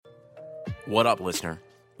What up, listener?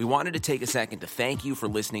 We wanted to take a second to thank you for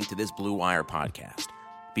listening to this Blue Wire podcast.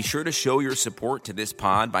 Be sure to show your support to this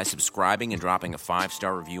pod by subscribing and dropping a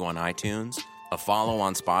 5-star review on iTunes, a follow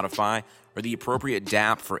on Spotify, or the appropriate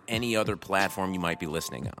DAP for any other platform you might be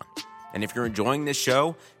listening on. And if you're enjoying this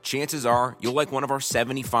show, chances are you'll like one of our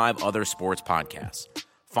 75 other sports podcasts.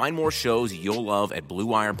 Find more shows you'll love at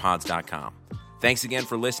BlueWirePods.com. Thanks again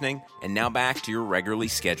for listening, and now back to your regularly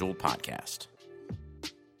scheduled podcast.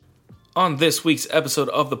 On this week's episode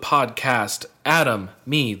of the podcast, Adam,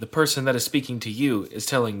 me, the person that is speaking to you, is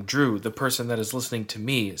telling Drew, the person that is listening to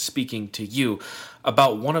me, speaking to you,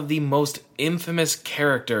 about one of the most infamous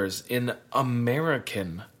characters in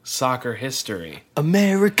American soccer history.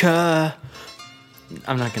 America!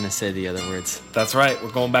 I'm not going to say the other words. That's right,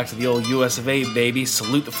 we're going back to the old US of A, baby.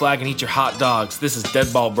 Salute the flag and eat your hot dogs. This is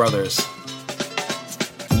Deadball Brothers.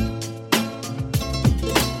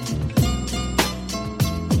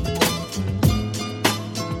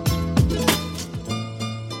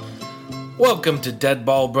 Welcome to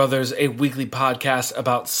Deadball Brothers, a weekly podcast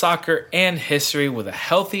about soccer and history with a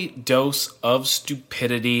healthy dose of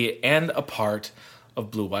stupidity and a part of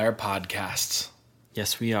Blue Wire podcasts.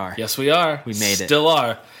 Yes, we are. Yes, we are. We made it. Still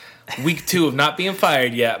are. Week 2 of not being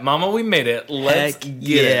fired yet. Mama, we made it. Let's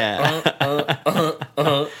get it.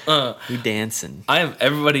 We dancing. I am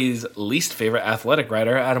everybody's least favorite athletic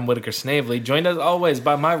writer, Adam Whitaker Snavely, joined as always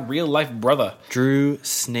by my real-life brother, Drew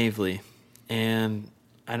Snavely. And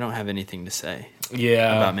I don't have anything to say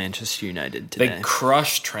about Manchester United today. They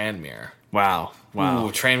crushed Tranmere. Wow. Ooh,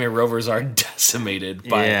 Tranmere Rovers are decimated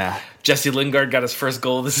by Jesse Lingard got his first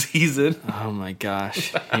goal of the season. Oh my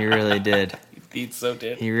gosh. He really did. He so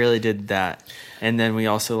did. He really did that. And then we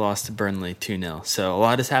also lost to Burnley 2-0. So a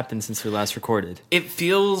lot has happened since we last recorded. It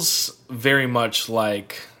feels very much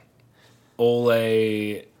like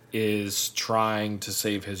Ole is trying to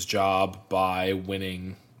save his job by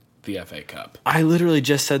winning the FA Cup. I literally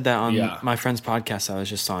just said that on my friend's podcast I was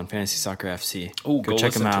just on, Fantasy Soccer FC. Oh, go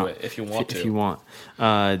check him out to it if you want to. If you want.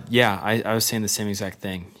 I was saying the same exact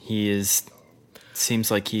thing.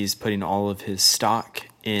 Seems like he's putting all of his stock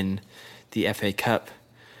in the FA Cup.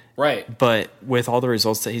 Right. But with all the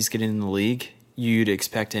results that he's getting in the league, you'd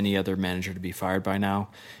expect any other manager to be fired by now.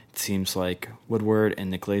 It seems like Woodward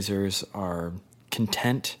and the Glazers are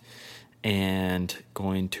content and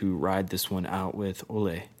going to ride this one out with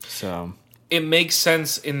Ole. So it makes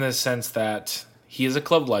sense in the sense that he is a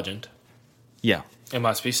club legend. Yeah. It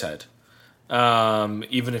must be said.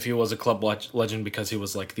 Even if he was a club legend because he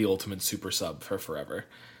was like the ultimate super sub for forever.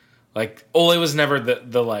 Like Ole was never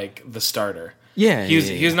the starter. Yeah.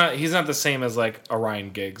 He's not the same as like a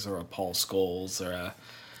Ryan Giggs or a Paul Scholes or a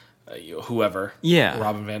whoever. Yeah.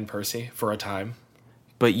 Robin Van Persie for a time.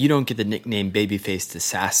 But you don't get the nickname Babyfaced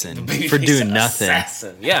Assassin for doing nothing.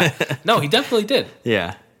 Assassin. Yeah. No, he definitely did.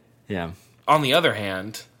 Yeah. On the other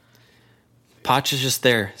hand, Poch is just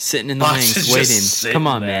there, sitting in the wings, waiting. Come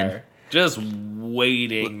on, man. Just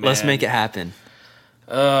waiting, man. Let's make it happen.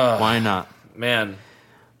 Why not? Man.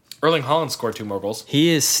 Erling Haaland scored 2 more goals. He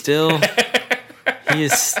is still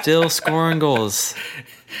scoring goals.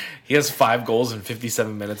 He has 5 goals in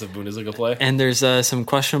 57 minutes of Bundesliga play. And there's some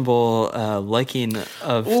questionable liking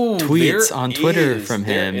of tweets on Twitter from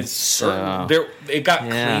him. It got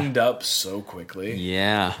cleaned up so quickly.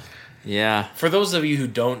 Yeah. For those of you who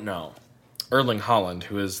don't know, Erling Haaland,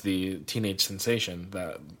 who is the teenage sensation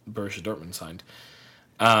that Borussia Dortmund signed,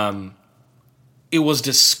 it was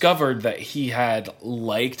discovered that he had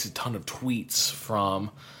liked a ton of tweets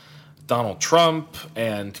from Donald Trump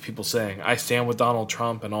and people saying, I stand with Donald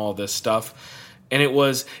Trump and all this stuff. And it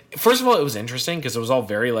was, first of all, it was interesting because it was all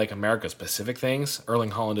very like America-specific things. Erling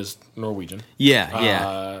Haaland is Norwegian.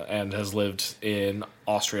 Yeah. And has lived in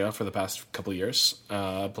Austria for the past couple of years,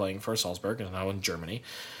 playing for Salzburg and now in Germany.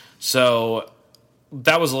 So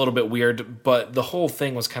that was a little bit weird, but the whole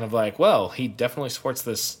thing was kind of like, well, he definitely supports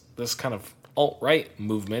this kind of alt-right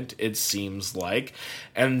movement, it seems like.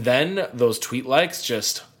 And then those tweet likes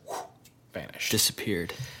just vanished.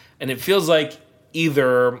 Disappeared. And it feels like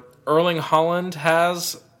either Erling Haaland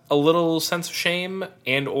has a little sense of shame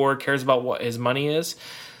and or cares about what his money is,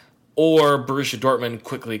 or Borussia Dortmund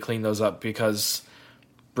quickly cleaned those up because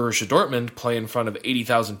Borussia Dortmund play in front of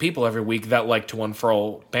 80,000 people every week that like to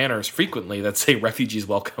unfurl banners frequently that say refugees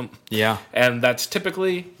welcome. Yeah. And that's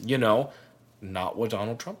typically, not what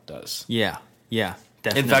Donald Trump does. Yeah,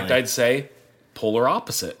 definitely. In fact, I'd say polar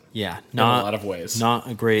opposite. Yeah, in a lot of ways. Not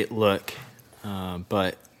a great look,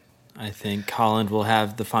 but I think Haaland will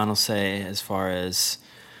have the final say as far as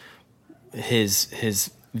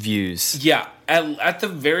his views. Yeah, at the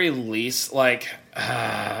very least, like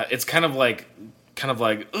it's kind of kind of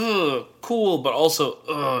like, ugh, cool, but also,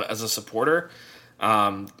 ugh, as a supporter.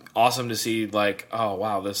 Awesome to see, like, oh,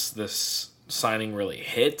 wow, this signing really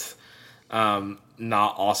hit. Not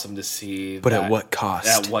awesome to see. But at what cost?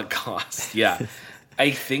 At what cost, yeah.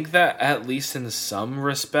 I think that, at least in some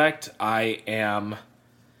respect, I am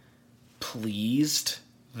pleased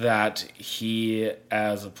that he,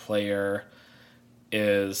 as a player,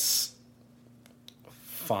 is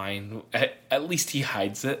fine. At least he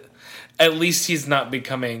hides it. At least he's not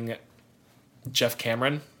becoming Jeff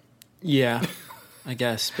Cameron. Yeah, I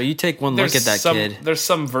guess. But you take one look at that kid. There's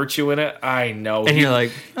some virtue in it. I know. And you're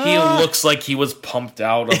like, he looks like he was pumped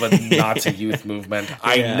out of a Nazi youth movement.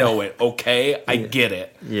 I know it, okay? I get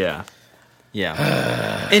it. Yeah.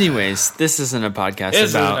 Yeah. Anyways, this isn't a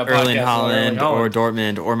podcast about Erling Haaland or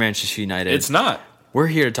Dortmund or Manchester United. It's not. We're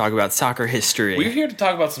here to talk about soccer history. We're here to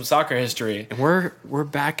talk about some soccer history. And we're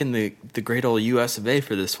back in the great old US of A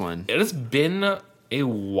for this one. It has been a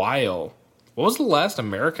while. What was the last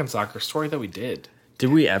American soccer story that we did? Did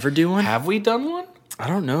we ever do one? Have we done one? I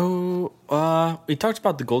don't know. We talked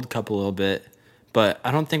about the Gold Cup a little bit, but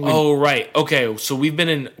I don't think we. Oh right, okay. So we've been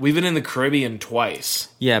in the Caribbean twice.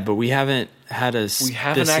 Yeah, but we haven't had a. We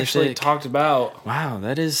haven't actually talked about. Wow,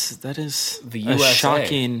 that is the a USA.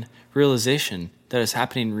 shocking realization that is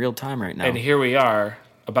happening in real time right now. And here we are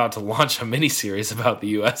about to launch a mini series about the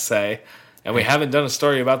USA, and we haven't done a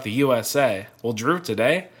story about the USA. Well, Drew,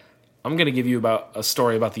 today I'm going to give you about a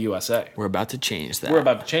story about the USA. We're about to change that. We're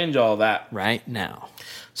about to change all that right now.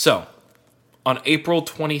 So, on April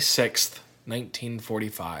 26th,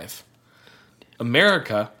 1945,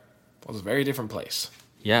 America was a very different place.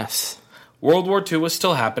 Yes. World War II was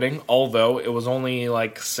still happening, although it was only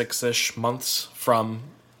like 6-ish months from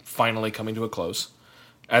finally coming to a close.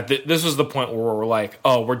 This was the point where we're like,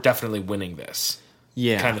 oh, we're definitely winning this.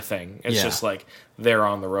 Yeah. Kind of thing. It's just like they're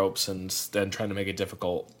on the ropes and trying to make it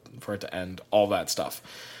difficult for it to end, all that stuff.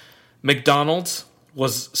 McDonald's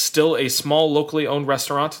was still a small locally owned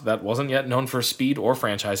restaurant that wasn't yet known for speed or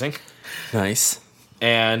franchising. Nice.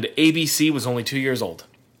 And ABC was only 2 years old.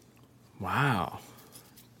 Wow.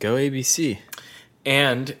 Go ABC.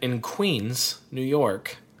 And in Queens, New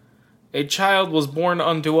York, a child was born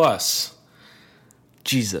unto us.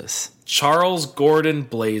 Jesus. Charles Gordon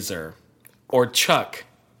Blazer, or Chuck,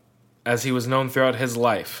 as he was known throughout his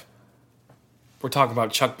life. We're talking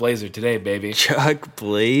about Chuck Blazer today, baby. Chuck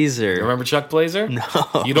Blazer. You remember Chuck Blazer? No.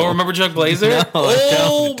 You don't remember Chuck Blazer? No,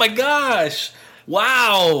 oh my gosh.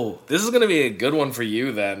 Wow. This is going to be a good one for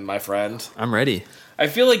you then, my friend. I'm ready. I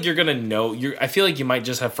feel like you're going to know. I feel like you might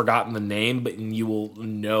just have forgotten the name, but you will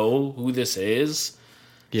know who this is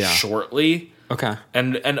shortly. Okay.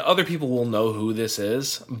 And other people will know who this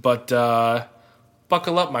is. But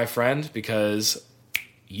buckle up, my friend, because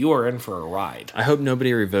you are in for a ride. I hope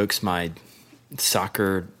nobody revokes my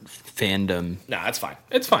soccer fandom Nah, it's fine.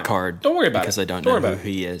 It's fine. card. Don't worry about because it. I don't Don't know worry who about it.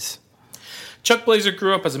 he is. Chuck Blazer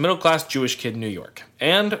grew up as a middle-class Jewish kid in New York.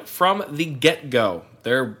 And from the get-go,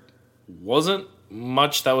 there wasn't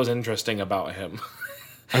much that was interesting about him.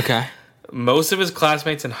 Okay. Most of his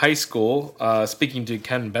classmates in high school, speaking to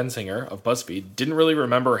Ken Bensinger of BuzzFeed, didn't really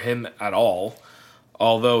remember him at all.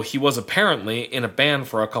 Although he was apparently in a band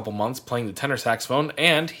for a couple months playing the tenor saxophone,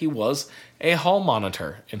 and he was a hall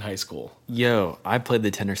monitor in high school. Yo, I played the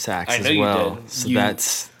tenor sax as you well. did.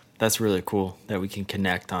 So that's really cool that we can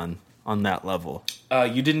connect on that level.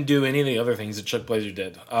 You didn't do any of the other things that Chuck Blazer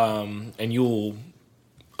did, and you'll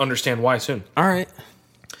understand why soon. All right.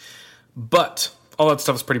 But all that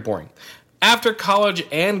stuff is pretty boring. After college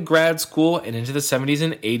and grad school and into the 70s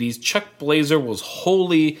and 80s, Chuck Blazer was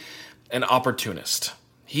wholly an opportunist.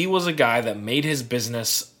 He was a guy that made his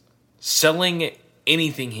business selling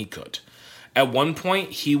anything he could. At one point,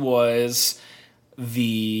 he was at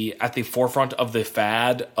the forefront of the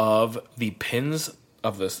fad of the pins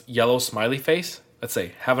of this yellow smiley face. Let's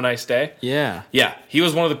say, "Have a nice day." Yeah. Yeah, he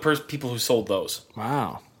was one of the people who sold those.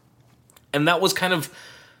 Wow. And that was kind of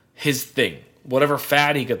his thing. Whatever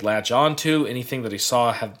fad he could latch onto, anything that he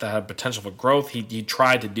saw that had potential for growth, he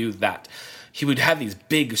tried to do that. He would have these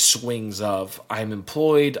big swings of, I'm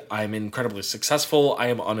employed, I'm incredibly successful, I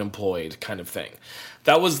am unemployed kind of thing.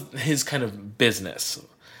 That was his kind of business.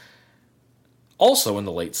 Also in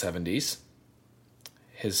the late 70s,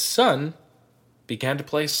 his son began to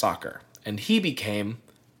play soccer, and he became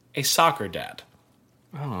a soccer dad.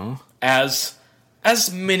 Oh. As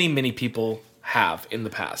many, many people have in the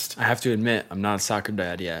past. I have to admit, I'm not a soccer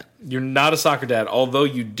dad yet. You're not a soccer dad, although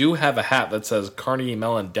you do have a hat that says Carnegie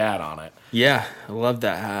Mellon Dad on it. Yeah, I love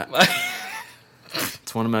that hat.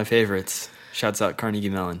 It's one of my favorites. Shouts out Carnegie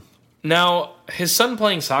Mellon. Now, his son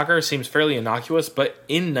playing soccer seems fairly innocuous, but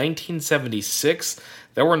in 1976,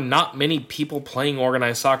 there were not many people playing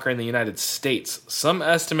organized soccer in the United States. Some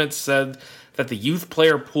estimates said that the youth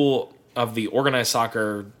player pool of the organized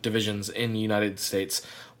soccer divisions in the United States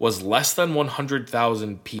was less than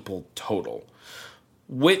 100,000 people total,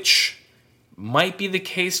 which might be the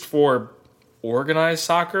case for organized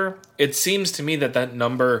soccer. It seems to me that that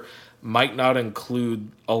number might not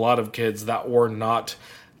include a lot of kids that were not,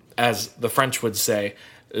 as the French would say,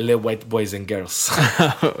 les white boys and girls.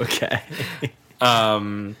 Okay.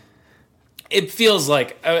 It feels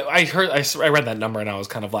like I read that number and I was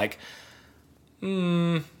kind of like,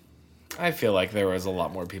 I feel like there was a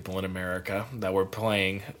lot more people in America that were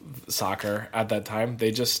playing soccer at that time.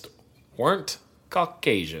 They just weren't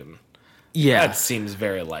Caucasian. Yeah. That seems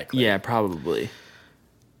very likely. Yeah, probably.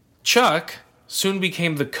 Chuck soon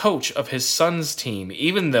became the coach of his son's team,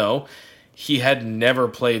 even though he had never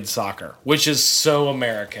played soccer, which is so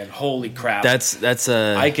American. Holy crap.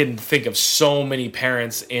 I can think of so many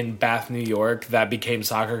parents in Bath, New York that became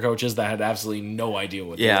soccer coaches that had absolutely no idea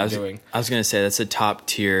what they were doing. I was going to say that's a top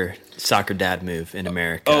tier soccer dad move in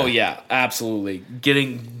America. Oh yeah, absolutely.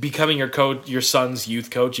 Becoming your son's youth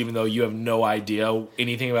coach, even though you have no idea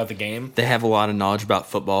anything about the game. They have a lot of knowledge about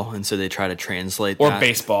football, and so they try to translate that. Or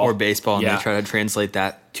baseball, and they try to translate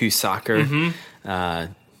that to soccer.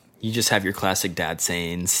 Mm-hmm. You just have your classic dad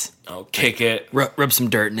sayings. Oh, kick it. Rub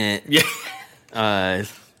some dirt in it. Yeah.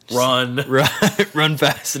 Run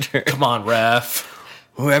faster. Come on, ref.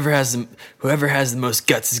 Whoever has the most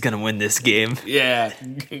guts is going to win this game. Yeah.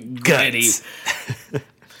 Guts.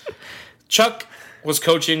 Chuck was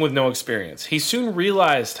coaching with no experience. He soon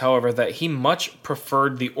realized, however, that he much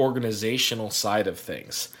preferred the organizational side of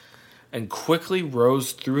things and quickly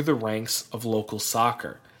rose through the ranks of local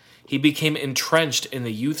soccer. He became entrenched in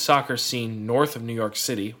the youth soccer scene north of New York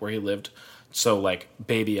City, where he lived, so like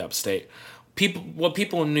baby upstate. What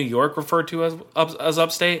people in New York refer to as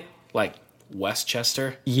upstate, like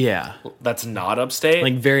Westchester. Yeah. That's not upstate.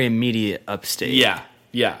 Like very immediate upstate. Yeah.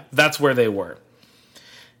 That's where they were.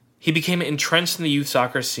 He became entrenched in the youth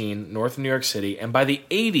soccer scene north of New York City, and by the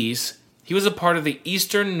 80s, he was a part of the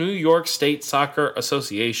Eastern New York State Soccer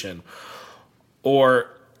Association,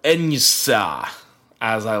 or ENSA,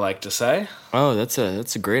 as I like to say. Oh, that's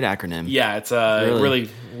a great acronym. Yeah, it really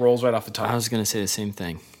rolls right off the tongue. I was going to say the same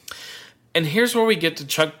thing. And here's where we get to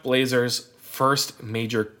Chuck Blazer's first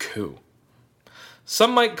major coup.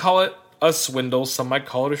 Some might call it a swindle, some might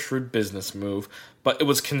call it a shrewd business move, but it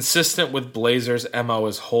was consistent with Blazer's MO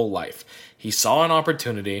his whole life. He saw an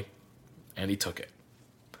opportunity, and he took it.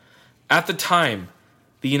 At the time,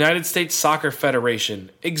 the United States Soccer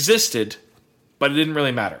Federation existed, but it didn't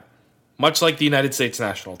really matter. Much like the United States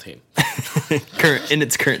national team. In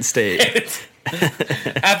its current state.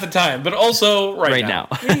 At the time, but also right now.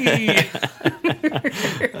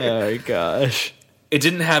 Oh my gosh. It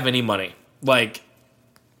didn't have any money. Like,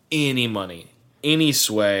 any money. Any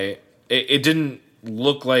sway. It didn't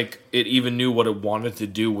look like it even knew what it wanted to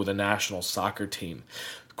do with a national soccer team.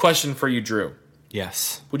 Question for you, Drew.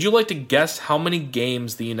 Yes. Would you like to guess how many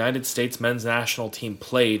games the United States men's national team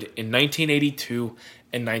played in 1982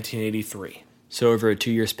 and 1983? So over a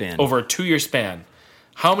 2-year span. Over a 2-year span.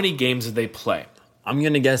 How many games did they play? I'm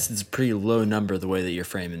going to guess it's a pretty low number the way that you're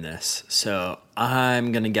framing this. So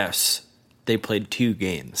I'm going to guess they played 2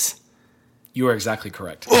 games. You are exactly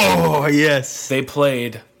correct. Oh, yes. They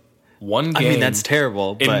played 1 game. I mean, that's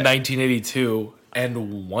terrible. In 1982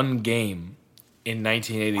 and 1 game in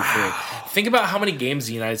 1983. Wow. Think about how many games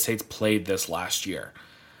the United States played this last year.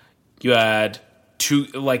 You had 2,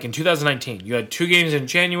 like in 2019, you had 2 games in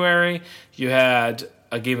January. You had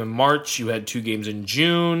a game in March. You had 2 games in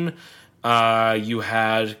June. You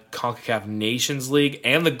had CONCACAF Nations League,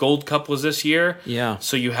 and the Gold Cup was this year. Yeah.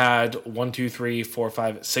 So you had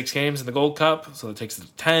 6 games in the Gold Cup. So that takes it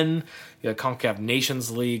to 10. You had CONCACAF Nations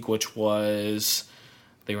League, which was,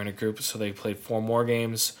 they were in a group, so they played 4 more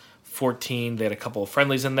games. 14. They had a couple of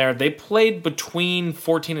friendlies in there. They played between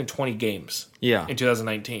 14 and 20 games. Yeah. In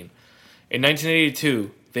 2019. In 1982,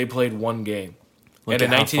 they played 1 game. And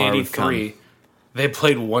in 1983, they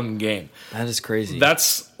played 1 game. That is crazy.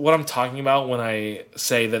 That's what I'm talking about when I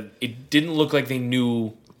say that it didn't look like they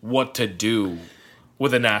knew what to do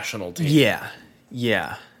with a national team.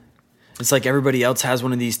 Yeah. It's like everybody else has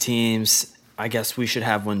one of these teams. I guess we should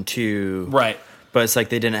have one too. Right. But it's like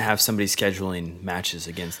they didn't have somebody scheduling matches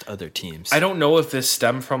against other teams. I don't know if this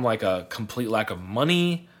stemmed from like a complete lack of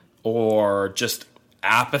money or just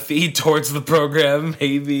apathy towards the program,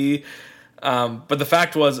 maybe. But the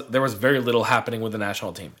fact was there was very little happening with the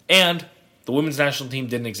national team. And the women's national team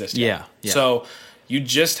didn't exist yet. Yeah. So You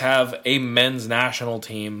just have a men's national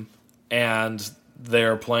team, and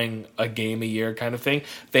they're playing a game a year kind of thing.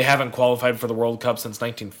 They haven't qualified for the World Cup since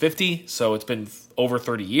 1950, so it's been over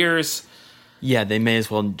 30 years. Yeah, they may as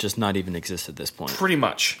well just not even exist at this point. Pretty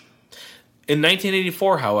much. In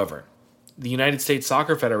 1984, however, the United States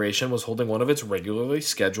Soccer Federation was holding one of its regularly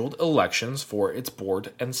scheduled elections for its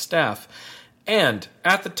board and staff. And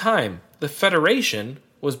at the time, the Federation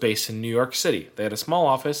was based in New York City. They had a small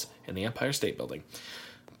office in the Empire State Building.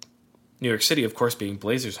 New York City, of course, being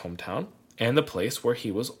Blazer's hometown, and the place where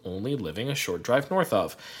he was only living a short drive north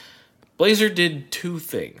of. Blazer did two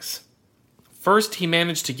things. First, he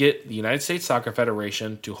managed to get the United States Soccer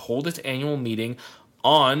Federation to hold its annual meeting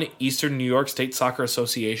on Eastern New York State Soccer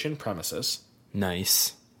Association premises,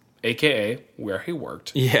 Nice. a.k.a. where he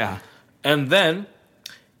worked. Yeah. And then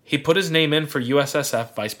he put his name in for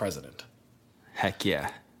USSF vice president. Heck yeah.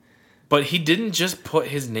 But he didn't just put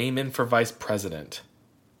his name in for vice president.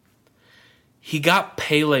 He got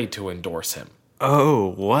Pele to endorse him. Oh,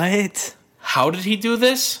 what? How did he do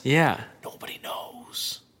this? Yeah. Nobody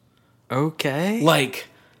knows. Okay. Like,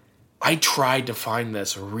 I tried to find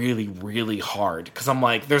this really, really hard because I'm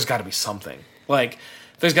like, there's got to be something. Like,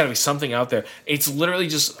 there's got to be something out there. It's literally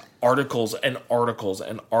just articles and articles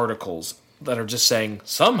and articles that are just saying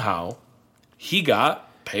somehow he got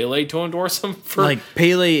Pele to endorse him for... Like,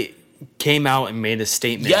 Pele came out and made a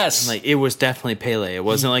statement. Yes. Like, it was definitely Pele. It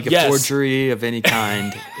wasn't like a Yes. forgery of any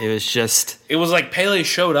kind. It was just... It was like Pele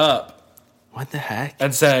showed up What the heck?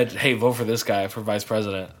 and said, hey, vote for this guy for vice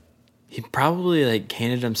president. He probably, like,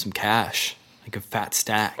 handed him some cash. Like a fat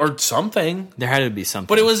stack. Or something. There had to be something.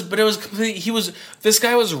 But it was complete. This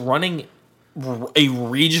guy was running a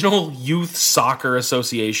regional youth soccer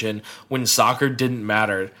association when soccer didn't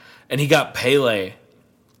matter, and he got Pele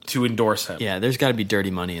to endorse him. Yeah, there's got to be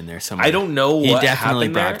dirty money in there somewhere. I don't know He what definitely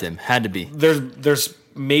happened bribed there. him. Had to be. There's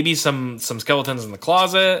maybe some skeletons in the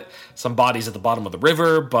closet, some bodies at the bottom of the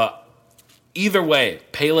river, but either way,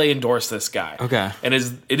 Pele endorsed this guy. Okay. And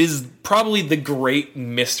it is probably the great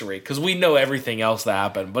mystery, because we know everything else that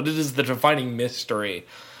happened, but it is the defining mystery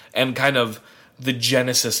and kind of the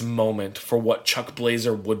genesis moment for what Chuck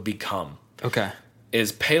Blazer would become. Okay.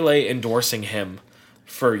 Is Pele endorsing him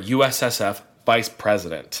for USSF vice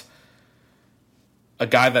president. A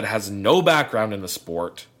guy that has no background in the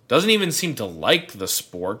sport, doesn't even seem to like the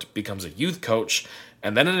sport, becomes a youth coach,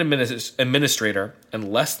 and then an administrator,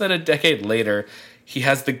 and less than a decade later, he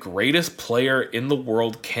has the greatest player in the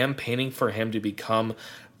world campaigning for him to become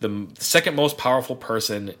the second most powerful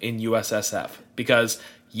person in USSF. Because,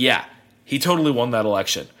 yeah, he totally won that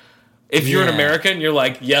election. If you're an Yeah. American, you're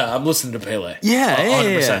like, yeah, I'm listening to Pele. Yeah,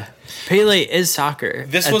 100%. yeah. Pele is soccer.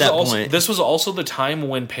 This at was that also point. this was also the time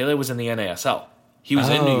when Pele was in the NASL. He was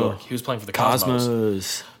in New York. He was playing for the Cosmos.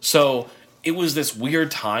 Cosmos. So it was this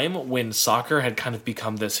weird time when soccer had kind of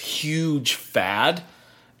become this huge fad,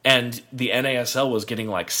 and the NASL was getting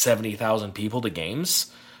like 70,000 people to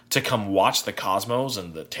games to come watch the Cosmos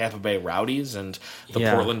and the Tampa Bay Rowdies and the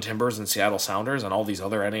Yeah. Portland Timbers and Seattle Sounders and all these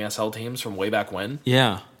other NASL teams from way back when.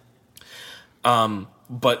 Yeah.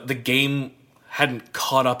 But the game hadn't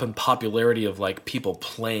caught up in popularity of like people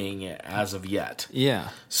playing it as of yet. Yeah.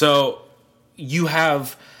 So you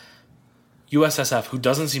have USSF, who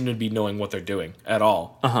doesn't seem to be knowing what they're doing at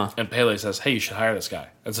all. And Pele says, hey, you should hire this guy.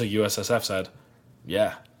 And so USSF said,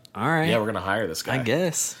 yeah. All right. Yeah, we're going to hire this guy. I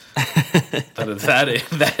guess.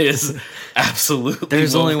 That is absolutely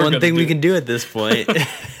There's what only we're one gonna thing we do. can do at this point.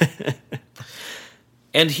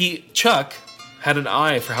 And Chuck had an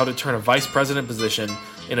eye for how to turn a vice president position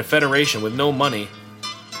in a federation with no money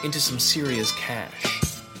into some serious cash.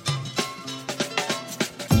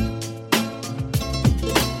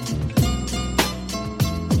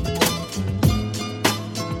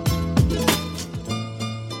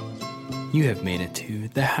 You have made it to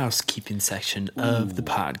the housekeeping section of the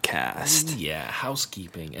podcast. Yeah,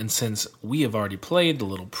 housekeeping. And since we have already played the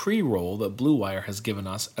little pre-roll that Blue Wire has given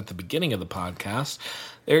us at the beginning of the podcast,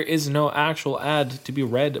 there is no actual ad to be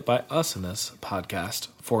read by us in this podcast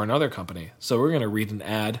for another company. So we're going to read an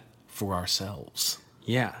ad for ourselves.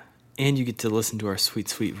 Yeah. And you get to listen to our sweet,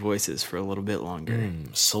 sweet voices for a little bit longer.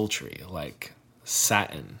 Sultry, like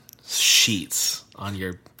satin sheets on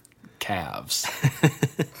your calves.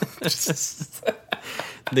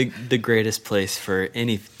 The greatest place for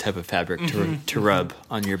any type of fabric to rub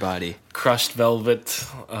on your body. Crushed velvet,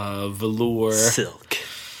 velour, Silk.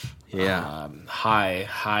 Yeah.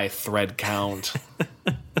 high thread count,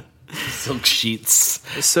 silk sheets.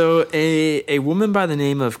 So a woman by the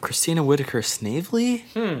name of Christina Whitaker Snavely?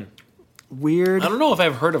 Weird. I don't know if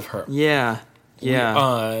I've heard of her. Yeah.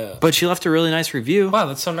 Yeah. But she left a really nice review. Wow,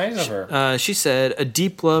 that's so nice of her. She said, a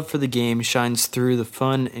deep love for the game shines through the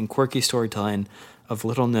fun and quirky storytelling of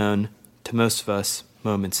little known, to most of us,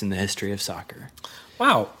 moments in the history of soccer.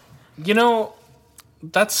 Wow.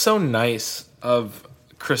 That's so nice of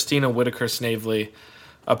Christina Whitaker Snavely,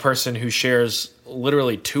 a person who shares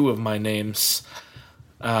literally two of my names,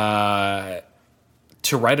 to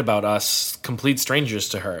write about us, complete strangers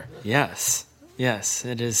to her. Yes.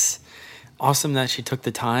 It is awesome that she took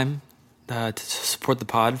the time to support the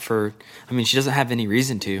pod she doesn't have any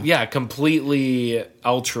reason to. Yeah, completely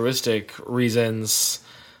altruistic reasons,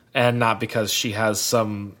 and not because she has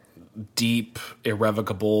some deep,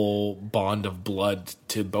 irrevocable bond of blood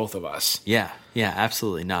to both of us. Yeah,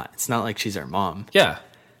 absolutely not. It's not like she's our mom. Yeah,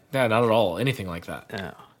 not at all. Anything like that.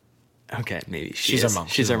 Oh. Okay, maybe she's our mom.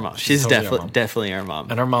 She's our mom. She's totally our mom. Definitely our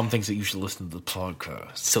mom. And our mom thinks that you should listen to the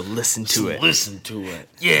podcast. So listen to it. Listen to it.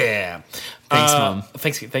 Yeah. Thanks, Mom.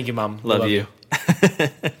 Thank you, Mom. Love you.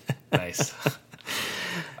 Nice.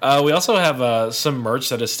 We also have some merch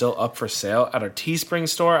that is still up for sale at our Teespring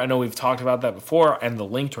store. I know we've talked about that before, and the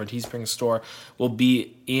link to our Teespring store will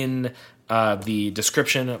be in the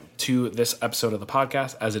description to this episode of the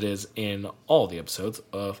podcast, as it is in all the episodes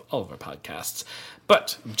of all of our podcasts.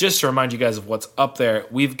 But just to remind you guys of what's up there,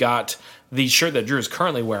 we've got the shirt that Drew is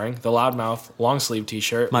currently wearing, the Loudmouth long sleeve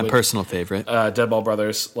t-shirt. My personal favorite. Deadball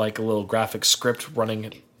Brothers, like a little graphic script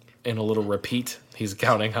running in a little repeat. He's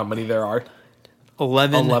counting how many there are.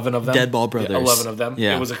 11 of them. Deadball Brothers. Yeah, 11 of them.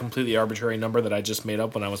 Yeah. It was a completely arbitrary number that I just made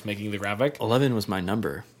up when I was making the graphic. 11 was my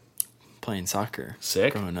number playing soccer.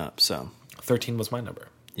 Sick. Growing up, so. 13 was my number.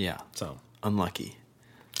 Yeah. So. Unlucky.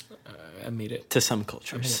 I made it. To some I made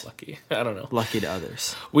cultures. it lucky. I don't know. Lucky to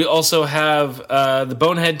others. We also have the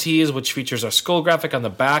Bonehead tees, which features our skull graphic on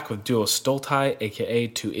the back with Duo Stulti, a.k.a.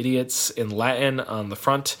 Two Idiots in Latin on the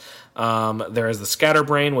front. There is the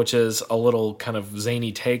Scatterbrain, which is a little kind of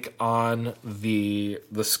zany take on the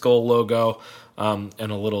skull logo, and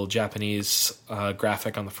a little Japanese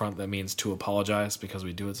graphic on the front that means to apologize because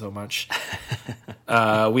we do it so much.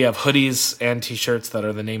 We have hoodies and t-shirts that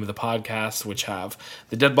are the name of the podcast, which have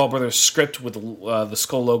the Deadball Brothers script with the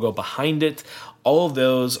skull logo behind it. All of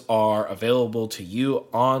those are available to you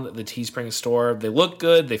on the Teespring store. They look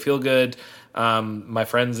good. They feel good. My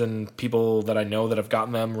friends and people that I know that have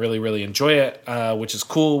gotten them really, really enjoy it, which is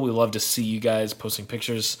cool. We love to see you guys posting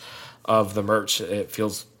pictures of the merch. It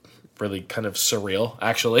feels really kind of surreal,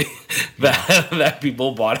 actually, that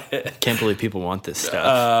people bought it. Can't believe people want this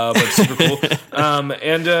stuff. But super cool.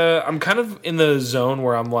 And I'm kind of in the zone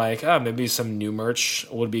where I'm like, maybe some new merch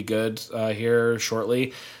would be good here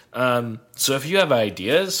shortly. So if you have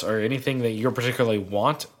ideas or anything that you particularly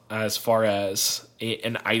want as far as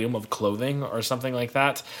an item of clothing or something like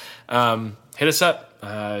that, hit us up,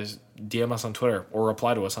 DM us on Twitter or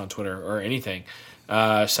reply to us on Twitter or anything.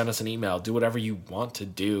 Send us an email, do whatever you want to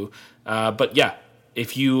do. But yeah,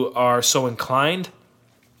 if you are so inclined,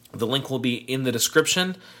 the link will be in the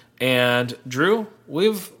description. And Drew,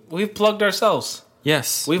 we've plugged ourselves.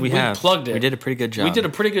 Yes, we have plugged it. We did a pretty good job. We did a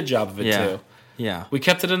pretty good job of it too. Yeah. We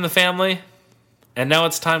kept it in the family, and now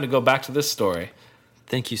it's time to go back to this story.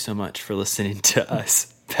 Thank you so much for listening to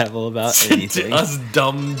us babble about anything. To us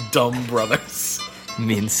dumb brothers. It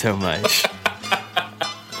means so much.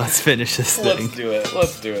 Let's finish this thing.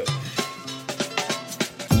 Let's do it.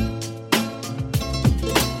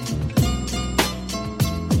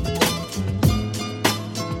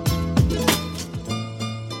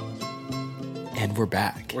 And we're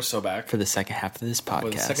back. We're so back. For the second half of this podcast. For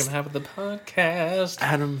the second half of the podcast.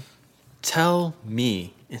 Adam, tell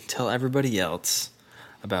me and tell everybody else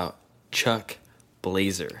about Chuck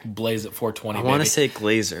Blazer. Blaze at 420, I want to say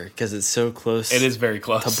Glazer because it's so close. It is very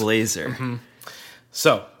close. To Blazer. Mm-hmm.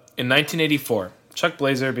 So, in 1984, Chuck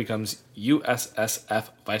Blazer becomes USSF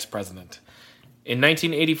Vice President. In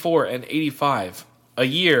 1984 and 85,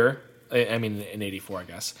 in 84, I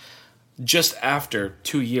guess, just after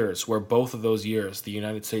 2 years, where both of those years the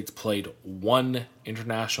United States played one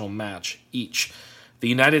international match each, the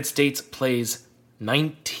United States plays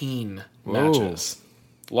 19 matches.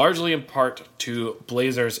 Largely in part to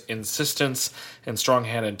Blazers' insistence and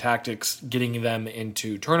strong-handed tactics, getting them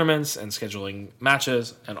into tournaments and scheduling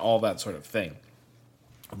matches and all that sort of thing.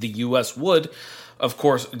 The U.S. would, of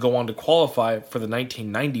course, go on to qualify for the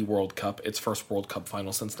 1990 World Cup, its first World Cup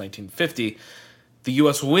final since 1950. The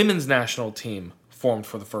U.S. women's national team formed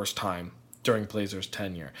for the first time during Blazer's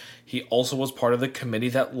tenure. He also was part of the committee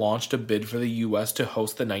that launched a bid for the U.S. to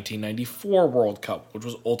host the 1994 World Cup, which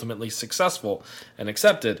was ultimately successful and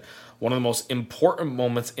accepted. One of the most important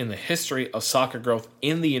moments in the history of soccer growth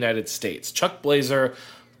in the United States. Chuck Blazer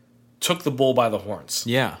took the bull by the horns.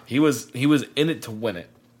 Yeah. He was in it to win it.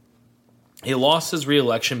 He lost his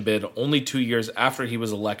re-election bid only 2 years after he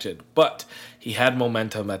was elected, but he had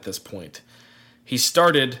momentum at this point. He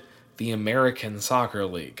started the American Soccer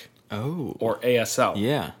League, or ASL.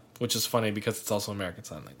 Yeah. Which is funny because it's also American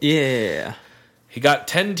Sign Language. Yeah. He got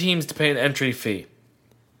 10 teams to pay an entry fee.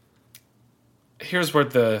 Here's where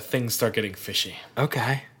the things start getting fishy.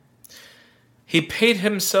 Okay. He paid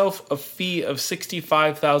himself a fee of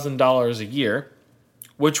 $65,000 a year,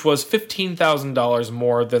 which was $15,000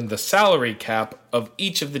 more than the salary cap of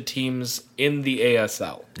each of the teams in the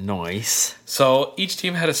ASL. Nice. So each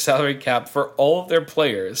team had a salary cap for all of their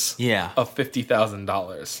players of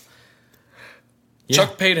 $50,000. Yeah.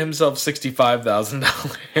 Chuck paid himself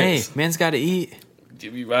 $65,000. Hey, man's got to eat.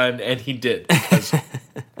 And he did. Because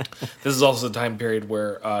this is also the time period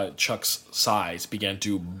where Chuck's size began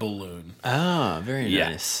to balloon. Oh, very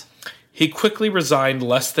nice. He quickly resigned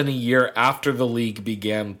less than a year after the league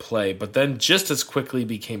began play, but then just as quickly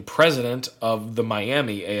became president of the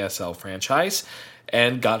Miami ASL franchise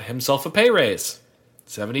and got himself a pay raise,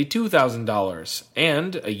 $72,000,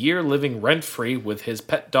 and a year living rent-free with his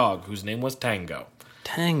pet dog, whose name was Tango.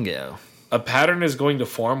 Tango. A pattern is going to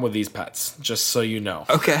form with these pets, just so you know.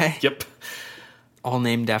 Okay. Yep. All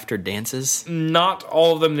named after dances? Not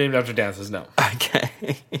all of them named after dances, no.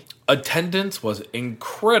 Okay. Attendance was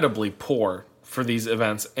incredibly poor for these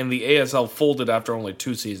events, and the ASL folded after only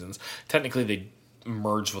 2 seasons. Technically, they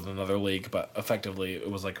merged with another league, but effectively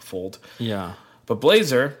it was like a fold. Yeah. But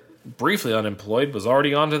Blazer, briefly unemployed, was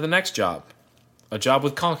already on to the next job. A job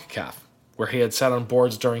with CONCACAF, where he had sat on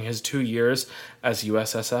boards during his 2 years as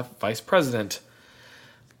USSF vice president.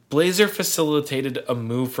 Blazer facilitated a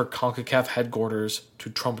move for CONCACAF headquarters to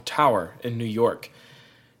Trump Tower in New York.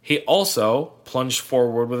 He also plunged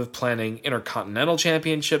forward with planning intercontinental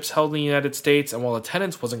championships held in the United States, and while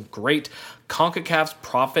attendance wasn't great, CONCACAF's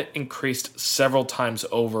profit increased several times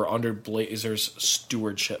over under Blazer's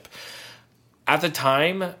stewardship. At the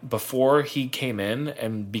time, before he came in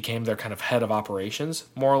and became their kind of head of operations,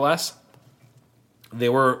 more or less, they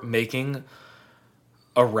were making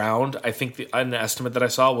around, I think an estimate that I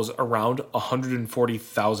saw was around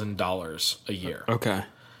 $140,000 a year. Okay.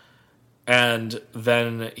 And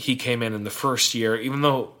then he came in the first year, even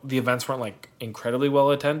though the events weren't like incredibly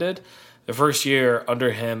well attended, the first year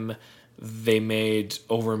under him, they made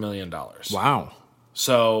over $1 million. Wow.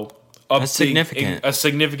 So that's significant. A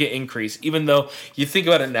significant increase, even though you think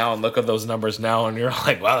about it now and look at those numbers now and you're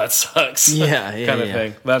like, wow, that sucks. Yeah, kind of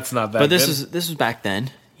thing. That's not that But good. this was back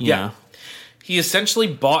then. You know. He essentially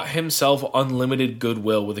bought himself unlimited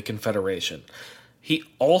goodwill with the Confederation. He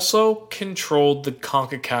also controlled the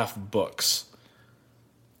CONCACAF books.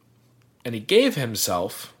 And he gave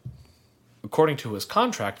himself, according to his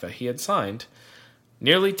contract that he had signed,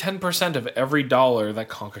 nearly 10% of every dollar that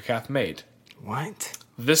CONCACAF made. What?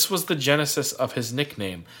 This was the genesis of his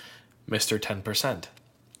nickname, Mr. 10%.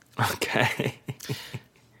 Okay.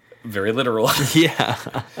 Very literal. Yeah.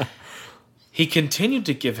 He continued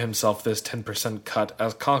to give himself this 10% cut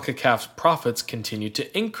as CONCACAF's profits continued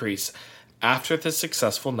to increase after the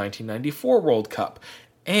successful 1994 World Cup,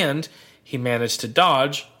 and he managed to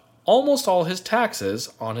dodge almost all his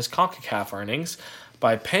taxes on his CONCACAF earnings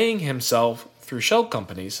by paying himself through shell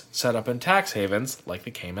companies set up in tax havens like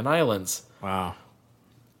the Cayman Islands. Wow.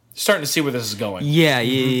 Starting to see where this is going. Yeah.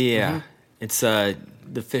 Mm-hmm. It's the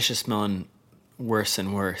fish is smelling worse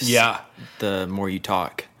and worse. Yeah. The more you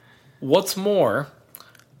talk. What's more,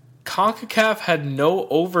 CONCACAF had no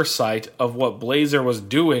oversight of what Blazer was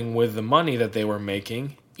doing with the money that they were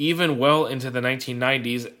making, even well into the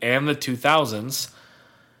 1990s and the 2000s.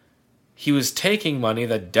 He was taking money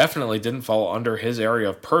that definitely didn't fall under his area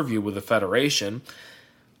of purview with the Federation,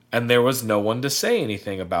 and there was no one to say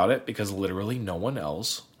anything about it because literally no one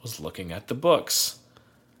else was looking at the books.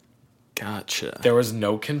 Gotcha. There was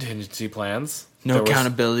no contingency plans. No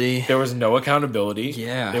accountability. There was no accountability.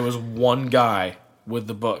 Yeah. There was one guy with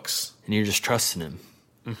the books. And you're just trusting him.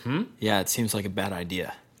 Mm-hmm. Yeah, it seems like a bad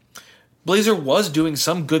idea. Blazer was doing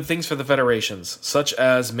some good things for the federations, such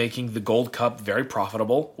as making the Gold Cup very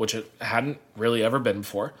profitable, which it hadn't really ever been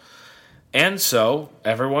before. And so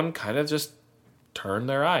everyone kind of just turned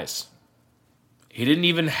their eyes. He didn't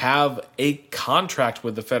even have a contract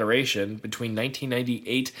with the federation between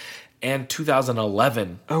 1998 and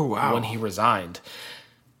 2011. Oh, wow. When he resigned.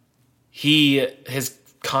 His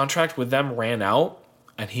contract with them ran out,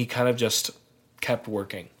 and he kind of just kept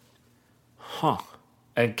working. Huh.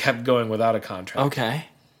 And kept going without a contract. Okay.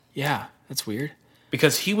 Yeah, that's weird.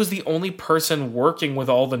 Because he was the only person working with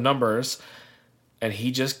all the numbers, and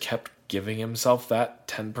he just kept giving himself that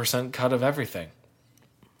 10% cut of everything.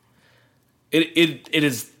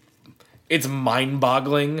 It's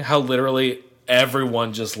mind-boggling how literally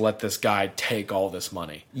everyone just let this guy take all this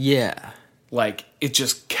money. Yeah. Like, it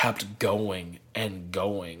just kept going and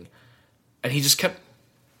going. And he just kept...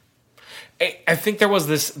 I think there was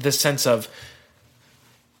this sense of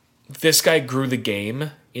this guy grew the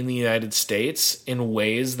game in the United States in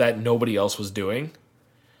ways that nobody else was doing.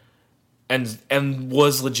 And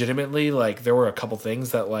was legitimately, like, there were a couple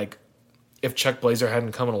things that, like, if Chuck Blazer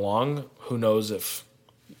hadn't come along, who knows if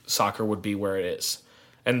soccer would be where it is.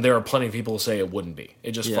 And there are plenty of people who say it wouldn't be.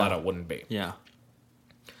 It just flat out wouldn't be. Yeah.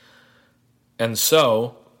 And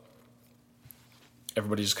so,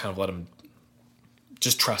 everybody just kind of let him,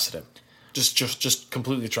 just trusted him. Just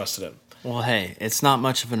completely trusted him. Well, hey, it's not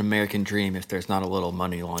much of an American dream if there's not a little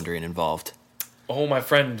money laundering involved. Oh, my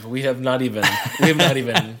friend, we have not even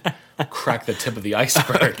cracked the tip of the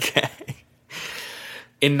iceberg. Okay.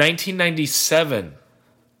 In 1997,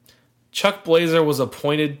 Chuck Blazer was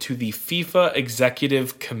appointed to the FIFA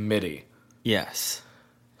Executive Committee. Yes.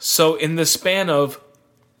 So in the span of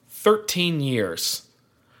 13 years,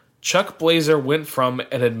 Chuck Blazer went from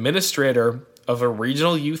an administrator of a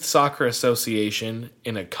regional youth soccer association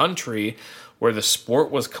in a country where the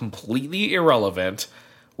sport was completely irrelevant,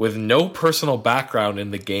 with no personal background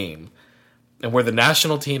in the game, and where the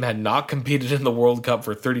national team had not competed in the World Cup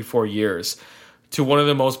for 34 years, to one of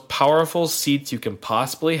the most powerful seats you can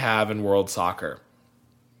possibly have in world soccer.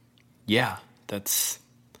 Yeah, that's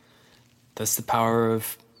the power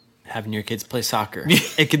of having your kids play soccer.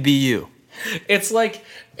 It could be you. It's like,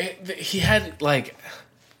 he had, like...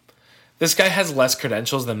 This guy has less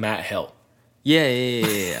credentials than Matt Hill.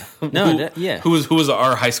 Yeah. No, Who was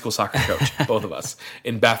our high school soccer coach, both of us,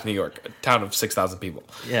 in Bath, New York, a town of 6,000 people.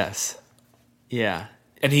 Yes. Yeah.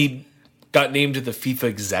 And he got named to the FIFA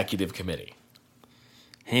Executive Committee.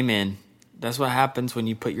 Hey, man, that's what happens when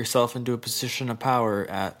you put yourself into a position of power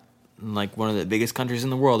at, like, one of the biggest countries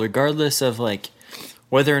in the world, regardless of, like,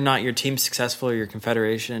 whether or not your team's successful or your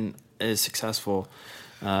confederation is successful.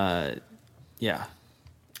 Yeah.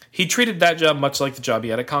 He treated that job much like the job he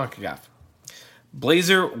had at CONCACAF.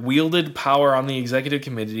 Blazer wielded power on the executive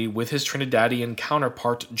committee with his Trinidadian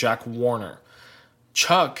counterpart, Jack Warner.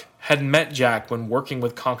 Chuck had met Jack when working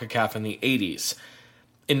with CONCACAF in the 80s.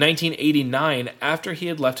 In 1989, after he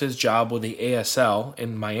had left his job with the ASL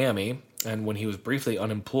in Miami, and when he was briefly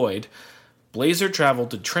unemployed, Blazer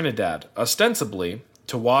traveled to Trinidad, ostensibly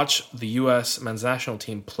to watch the U.S. men's national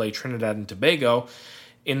team play Trinidad and Tobago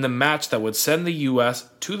in the match that would send the U.S.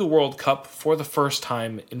 to the World Cup for the first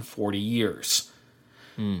time in 40 years.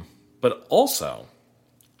 But also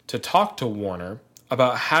to talk to Warner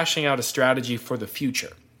about hashing out a strategy for the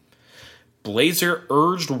future. Blazer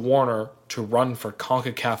urged Warner to run for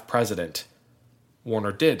CONCACAF president.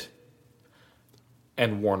 Warner did.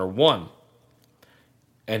 And Warner won.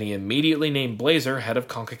 And he immediately named Blazer head of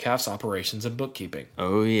CONCACAF's operations and bookkeeping.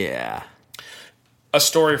 Oh, yeah. A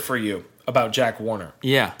story for you about Jack Warner.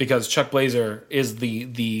 Yeah. Because Chuck Blazer is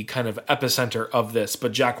the kind of epicenter of this,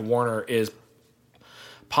 but Jack Warner is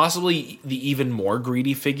possibly the even more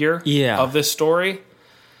greedy figure of this story.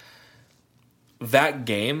 That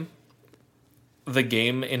game, the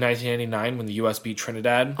game in 1999 when the U.S. beat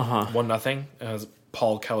Trinidad 1-0, as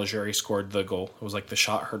Paul Caligiuri scored the goal. It was like the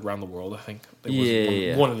shot heard around the world, I think.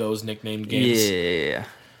 It was one of those nicknamed games. Yeah.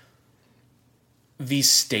 The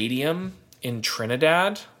stadium in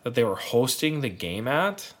Trinidad that they were hosting the game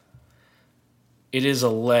at, it is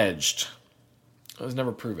alleged. It was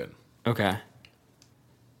never proven. Okay.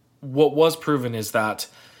 What was proven is that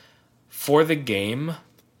for the game,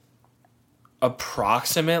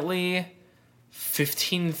 approximately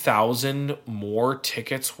 15,000 more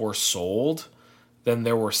tickets were sold than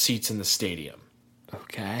there were seats in the stadium.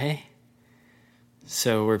 Okay.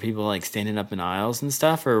 So were people like standing up in aisles and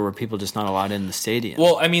stuff, or were people just not allowed in the stadium?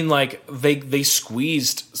 Well, I mean, like they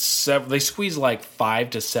squeezed like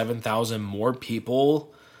 5,000 to 7,000 more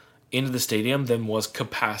people into the stadium than was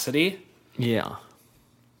capacity. Yeah.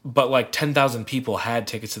 But like 10,000 people had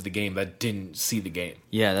tickets to the game that didn't see the game.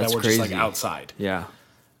 Yeah, that's that were crazy. Just like outside. Yeah.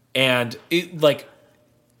 And it like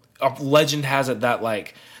a legend has it that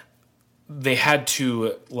like they had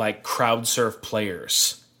to like crowd surf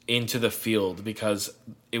players into the field because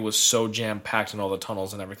it was so jam packed in all the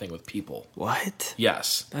tunnels and everything with people. What?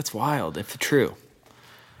 Yes. That's wild, if true.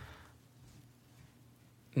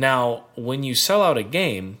 Now, when you sell out a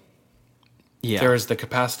game, there is the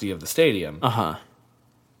capacity of the stadium.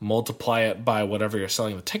 Multiply it by whatever you're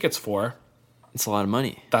selling the tickets for. It's a lot of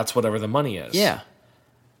money. That's whatever the money is. Yeah.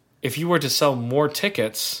 If you were to sell more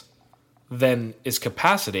tickets than is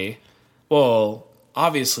capacity, well,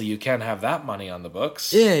 obviously you can't have that money on the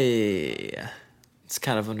books. Yeah. It's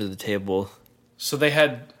kind of under the table. So they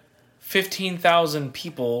had 15,000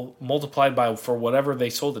 people multiplied by for whatever they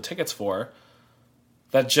sold the tickets for.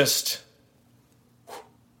 That just...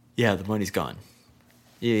 Yeah, the money's gone.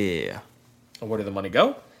 Yeah. And where did the money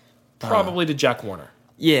go? Probably to Jack Warner.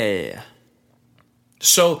 Yeah.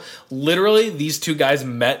 So, literally, these two guys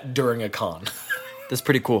met during a con. That's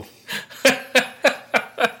pretty cool.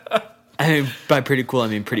 I mean, by pretty cool, I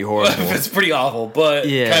mean pretty horrible. It's pretty awful, but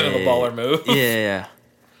kind of a baller move. Yeah.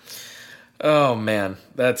 Oh, man.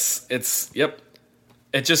 Yep.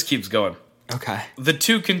 It just keeps going. Okay. The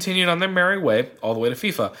two continued on their merry way all the way to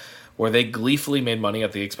FIFA, where they gleefully made money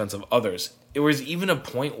at the expense of others. It was even a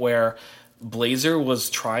point where Blazer was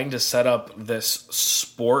trying to set up this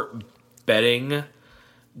sport betting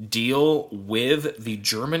deal with the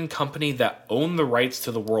German company that owned the rights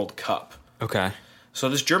to the World Cup. Okay. So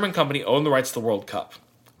this German company owned the rights to the World Cup.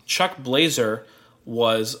 Chuck Blazer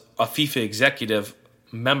was a FIFA executive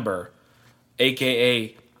member,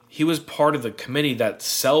 a.k.a. he was part of the committee that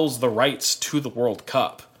sells the rights to the World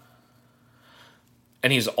Cup.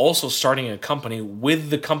 And he's also starting a company with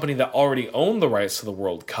the company that already owned the rights to the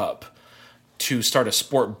World Cup to start a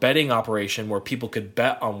sport betting operation where people could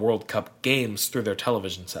bet on World Cup games through their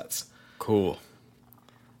television sets. Cool.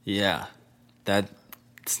 Yeah.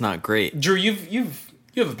 That's not great. Drew, you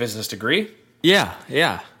have a business degree. Yeah.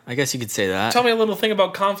 I guess you could say that. Tell me a little thing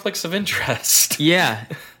about conflicts of interest. Yeah.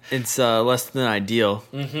 It's less than ideal.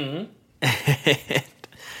 Mm-hmm.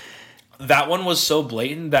 That one was so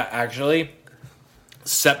blatant that actually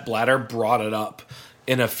Sepp Blatter brought it up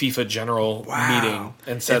in a FIFA general meeting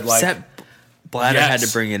and said, Sepp Blatter had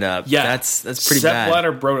to bring it up. Yeah, that's pretty Sepp bad.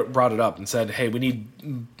 Blatter brought it up and said, "Hey, we need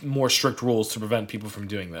more strict rules to prevent people from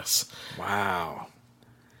doing this." Wow,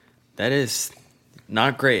 that is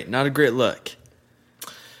not great. Not a great look.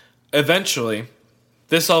 Eventually,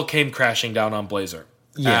 this all came crashing down on Blazer,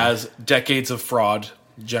 as decades of fraud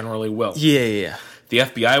generally will. Yeah. The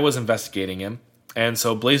FBI was investigating him, and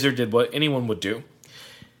so Blazer did what anyone would do.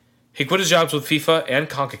 He quit his jobs with FIFA and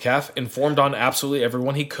CONCACAF, informed on absolutely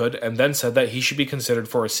everyone he could, and then said that he should be considered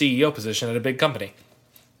for a CEO position at a big company.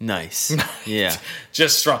 Nice. Yeah.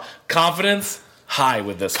 Just strong. Confidence high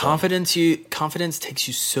with this Confidence takes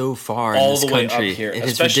you so far all in this the way country. up here. It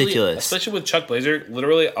is ridiculous. Especially with Chuck Blazer.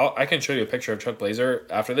 Literally, I can show you a picture of Chuck Blazer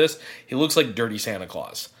after this. He looks like Dirty Santa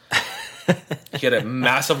Claus. He had a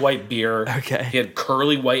massive white beard. Okay. He had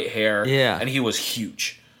curly white hair. Yeah. And he was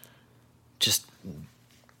huge. Just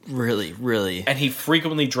really, really. And he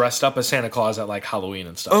frequently dressed up as Santa Claus at like Halloween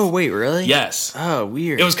and stuff. Oh, wait, really? Yes. Oh,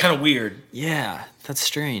 weird. It was kind of weird. Yeah, that's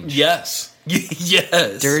strange. Yes.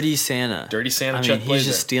 Yes. Dirty Santa. Dirty Santa I Chuck mean, Blazer. he's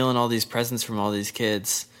just stealing all these presents from all these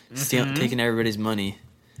kids. Taking everybody's money.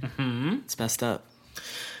 Mm-hmm. It's messed up.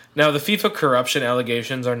 Now, the FIFA corruption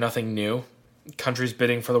allegations are nothing new. Countries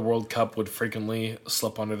bidding for the World Cup would frequently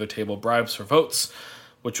slip under the table bribes for votes,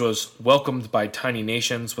 which was welcomed by tiny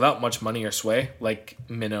nations without much money or sway, like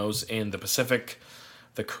minnows in the Pacific,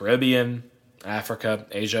 the Caribbean, Africa,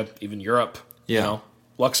 Asia, even Europe. Yeah. You know,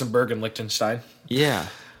 Luxembourg and Liechtenstein. Yeah.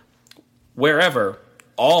 Wherever,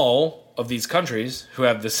 all of these countries who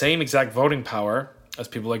have the same exact voting power as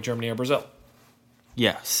people like Germany or Brazil.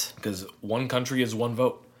 Yes. Because one country is one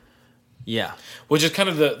vote. Yeah. Which is kind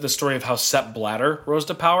of the story of how Sepp Blatter rose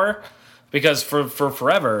to power. Because for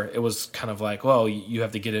forever, it was kind of like, well, you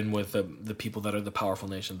have to get in with the people that are the powerful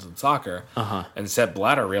nations in soccer. Uh-huh. And Sepp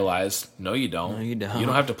Blatter realized, no, you don't. No, you don't. You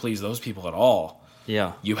don't have to please those people at all.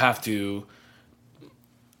 Yeah. You have to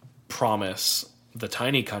promise the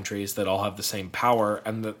tiny countries that all have the same power,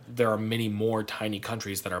 and that there are many more tiny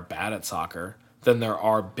countries that are bad at soccer than there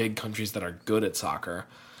are big countries that are good at soccer.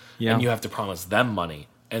 Yeah. And you have to promise them money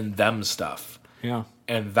and them stuff. Yeah.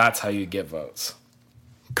 And that's how you get votes.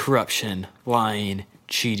 Corruption, lying,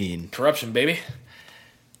 cheating. Corruption, baby.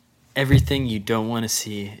 Everything you don't want to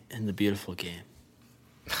see in the beautiful game.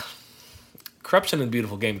 Corruption and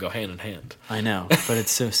beautiful game go hand in hand. I know, but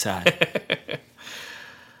it's so sad.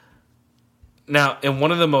 Now, in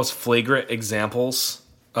one of the most flagrant examples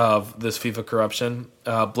of this FIFA corruption,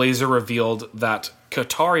 Blazer revealed that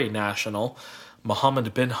Qatari national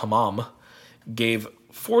Mohammed bin Hammam gave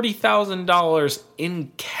 $40,000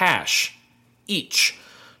 in cash each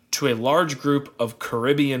to a large group of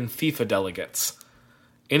Caribbean FIFA delegates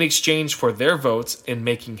in exchange for their votes in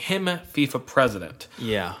making him FIFA president.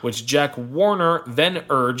 Yeah. Which Jack Warner then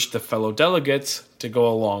urged the fellow delegates to go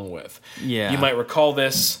along with. Yeah. You might recall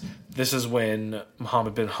this. This is when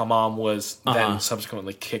Mohammed bin Hammam was then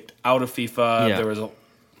subsequently kicked out of FIFA. Yeah.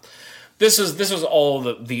 This was all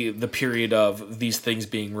the period of these things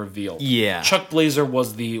being revealed. Yeah. Chuck Blazer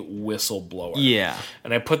was the whistleblower. Yeah.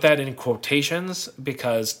 And I put that in quotations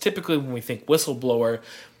because typically when we think whistleblower,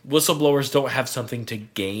 whistleblowers don't have something to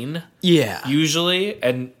gain. Yeah. Usually,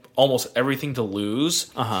 and almost everything to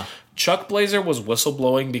lose. Uh-huh. Chuck Blazer was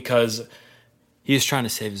whistleblowing because... He was trying to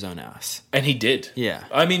save his own ass. And he did. Yeah.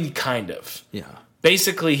 I mean, kind of. Yeah.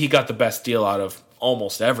 Basically, he got the best deal out of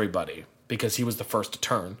almost everybody because he was the first to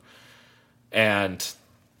turn. And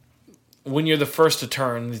when you're the first to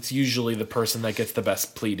turn, it's usually the person that gets the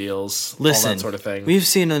best plea deals, Listen, all that sort of thing. We've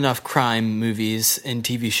seen enough crime movies and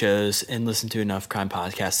TV shows and listened to enough crime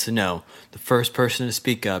podcasts to know the first person to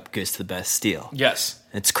speak up gets the best deal. Yes.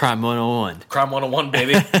 It's Crime 101. Crime 101,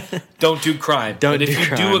 baby. Don't do crime. Don't but if do you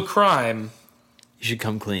crime. do a crime, You should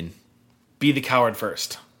come clean. be the coward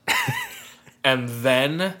first. And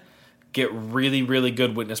then get really, really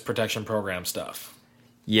good witness protection program stuff.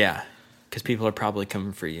 Yeah. Because people are probably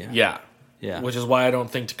coming for you. Yeah. Yeah. Which is why I don't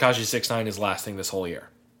think Tekashi 6ix9ine is lasting this whole year.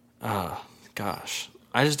 Oh, gosh.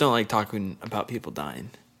 I just don't like talking about people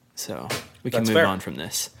dying. So we can That's move fair. on from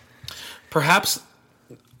this. Perhaps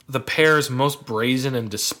the pair's most brazen and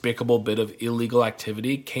despicable bit of illegal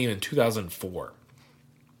activity came in 2004,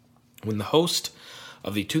 when the host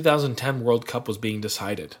of the 2010 World Cup was being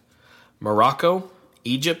decided. Morocco,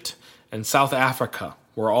 Egypt, and South Africa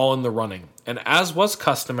were all in the running, and as was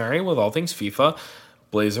customary with all things FIFA,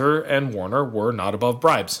 Blazer and Warner were not above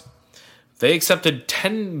bribes. They accepted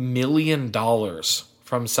 $10 million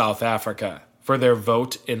from South Africa for their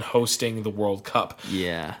vote in hosting the World Cup.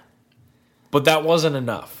 Yeah. But that wasn't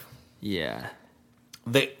enough. Yeah.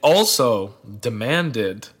 They also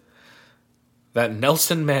demanded that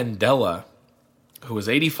Nelson Mandela, who was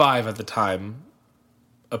 85 at the time,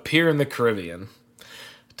 appear in the Caribbean,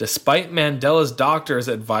 despite Mandela's doctors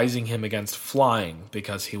advising him against flying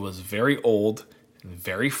because he was very old, and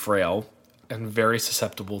very frail, and very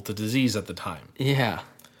susceptible to disease at the time. Yeah.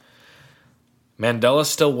 Mandela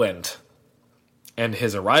still went, and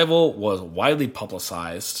his arrival was widely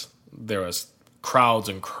publicized. There was crowds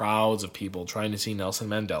and crowds of people trying to see Nelson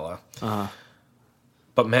Mandela. Uh-huh.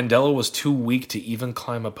 But Mandela was too weak to even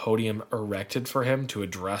climb a podium erected for him to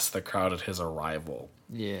address the crowd at his arrival.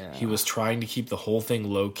 Yeah. He was trying to keep the whole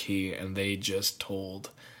thing low-key, and they just told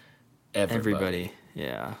everybody.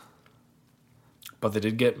 Yeah. But they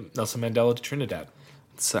did get Nelson Mandela to Trinidad.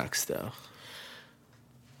 It sucks, though.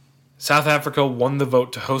 South Africa won the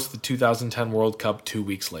vote to host the 2010 World Cup 2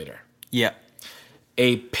 weeks later. Yeah.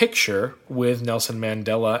 A picture with Nelson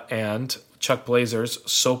Mandela and Chuck Blazer's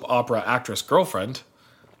soap opera actress girlfriend,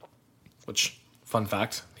 which, fun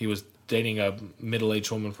fact, he was dating a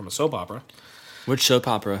middle-aged woman from a soap opera. Which soap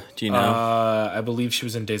opera? Do you know? I believe she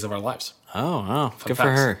was in Days of Our Lives. Oh, good for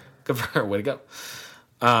Facts. her. Good for her. Way to go.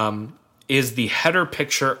 Is the header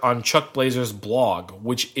picture on Chuck Blazer's blog,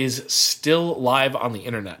 which is still live on the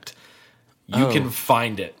internet. You can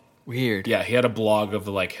find it. Weird. Yeah, he had a blog of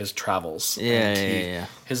like his travels. Yeah, And yeah.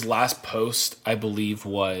 His last post, I believe,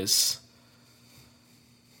 was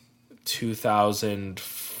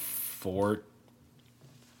 2004.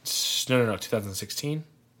 No, 2016.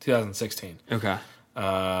 2016. Okay.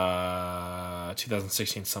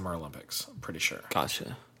 2016 Summer Olympics. I'm pretty sure.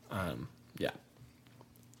 Gotcha. Yeah.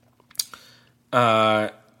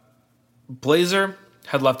 Blazer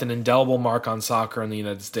had left an indelible mark on soccer in the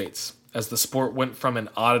United States, as the sport went from an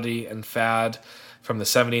oddity and fad from the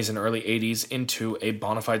 70s and early 80s into a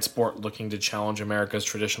bona fide sport looking to challenge America's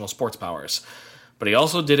traditional sports powers. But he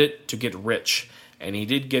also did it to get rich, and he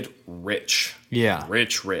did get rich. Yeah.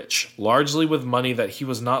 Rich. Largely with money that he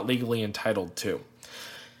was not legally entitled to.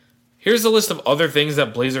 Here's a list of other things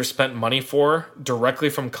that Blazer spent money for directly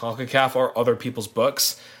from CONCACAF or other people's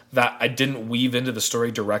books that I didn't weave into the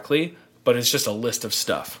story directly, but it's just a list of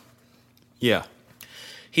stuff. Yeah.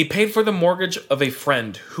 He paid for the mortgage of a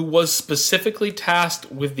friend who was specifically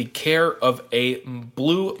tasked with the care of a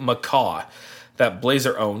blue macaw that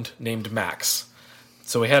Blazer owned named Max.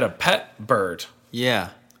 So he had a pet bird, Yeah.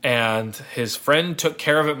 and his friend took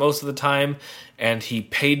care of it most of the time, and he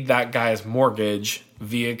paid that guy's mortgage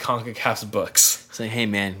via CONCACAF's books. It's like, hey,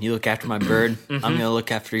 man, you look after my bird, I'm going to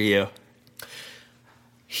look after you.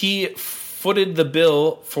 He footed the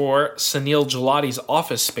bill for Sunil Jalati's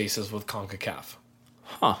office spaces with CONCACAF.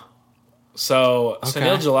 Huh. So Okay.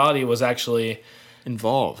 Sunil Jalati was actually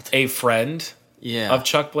Involved. a friend Yeah. of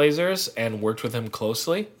Chuck Blazer's and worked with him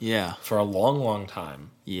closely Yeah. for a long, long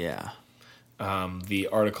time. Yeah. The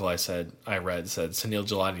article I read said Sunil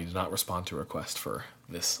Jalati did not respond to a request for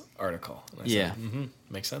this article. And I Yeah. said,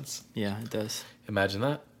 makes sense. Yeah, it does. Imagine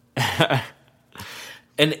that.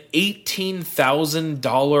 an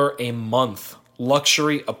 $18,000 a month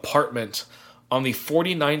luxury apartment on the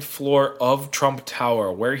 49th floor of Trump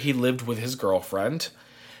Tower, where he lived with his girlfriend.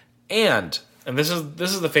 And this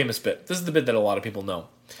is the famous bit. This is the bit that a lot of people know.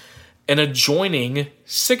 An adjoining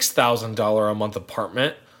 $6,000 a month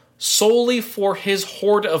apartment solely for his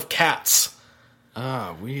horde of cats.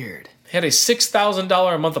 Ah, weird. He had a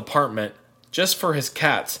 $6,000 a month apartment just for his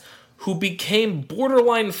cats, who became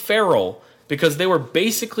borderline feral because they were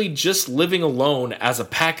basically just living alone as a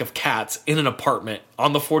pack of cats in an apartment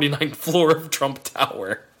on the 49th floor of Trump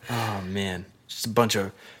Tower. Oh, man. Just a bunch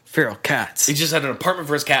of feral cats. He just had an apartment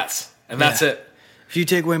for his cats, and that's it. If you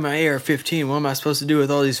take away my AR-15, what am I supposed to do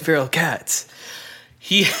with all these feral cats?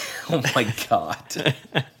 Oh my God.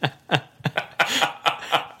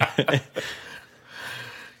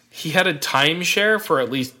 He had a timeshare for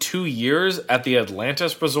at least 2 years at the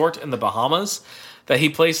Atlantis Resort in the Bahamas that he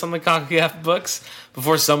placed on the CONCACAF books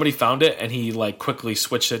before somebody found it, and he quickly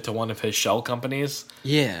switched it to one of his shell companies.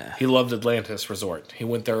 Yeah. He loved Atlantis Resort. He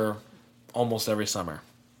went there almost every summer.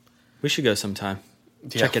 We should go sometime.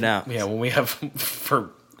 Check it out. Yeah, when we have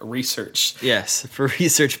for research. Yes, for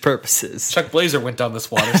research purposes. Chuck Blazer went down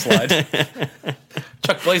this water slide.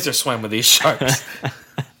 Chuck Blazer swam with these sharks.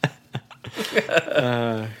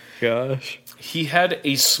 Gosh. He had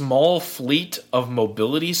a small fleet of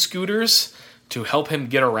mobility scooters to help him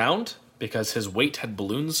get around because his weight had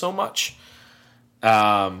ballooned so much.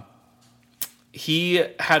 He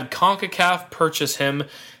had CONCACAF purchase him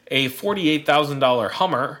a $48,000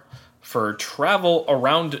 Hummer for travel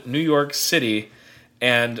around New York City,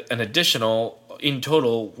 and an additional, in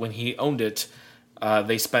total, when he owned it,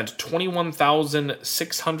 they spent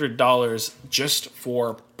 $21,600 just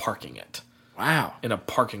for parking it. Wow. In a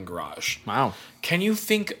parking garage. Wow. Can you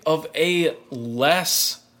think of a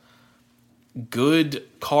less good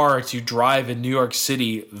car to drive in New York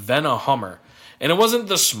City than a Hummer? And it wasn't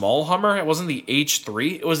the small Hummer. It wasn't the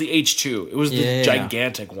H3. It was the H2. It was the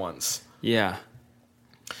gigantic ones. Yeah.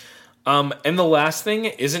 And the last thing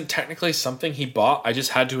isn't technically something he bought. I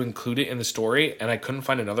just had to include it in the story, and I couldn't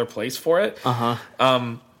find another place for it.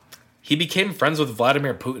 Uh-huh. He became friends with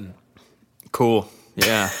Vladimir Putin. Cool.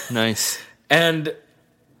 Yeah. Nice. And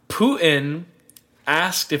Putin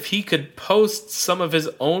asked if he could post some of his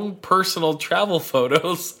own personal travel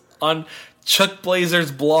photos on Chuck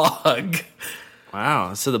Blazer's blog.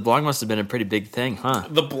 Wow. So the blog must have been a pretty big thing, huh?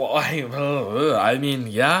 The blog, I mean,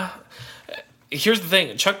 yeah. Here's the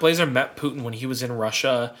thing. Chuck Blazer met Putin when he was in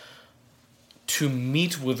Russia to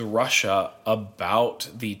meet with Russia about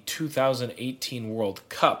the 2018 World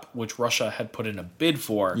Cup, which Russia had put in a bid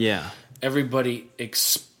for. Yeah. Everybody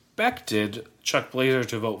expected Chuck Blazer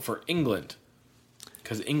to vote for England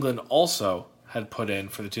because England also had put in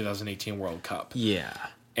for the 2018 World Cup. Yeah.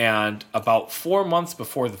 And about 4 months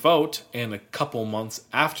before the vote and a couple months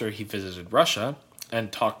after he visited Russia and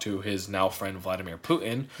talked to his now friend Vladimir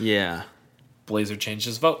Putin, Yeah. Blazer changed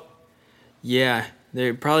his vote. Yeah.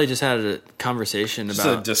 They probably just had a conversation Just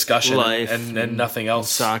about a discussion life and nothing else.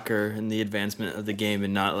 Soccer and the advancement of the game,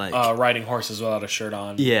 and not like Riding horses without a shirt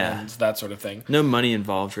on. Yeah. And that sort of thing. no money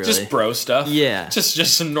involved, really. Just bro stuff. Yeah.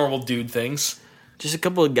 Just some normal dude things. Just a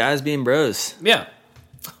couple of guys being bros. Yeah.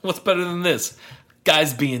 What's better than this?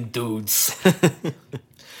 Guys being dudes.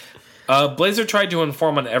 Blazer tried to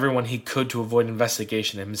inform on everyone he could to avoid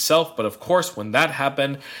investigation himself, but of course, when that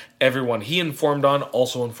happened, everyone he informed on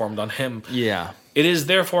also informed on him. Yeah. It is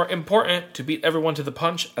therefore important to beat everyone to the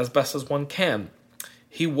punch as best as one can.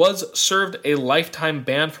 He was served a lifetime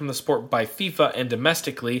ban from the sport by FIFA, and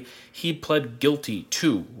domestically, he pled guilty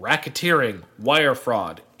to racketeering, wire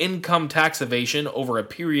fraud, income tax evasion over a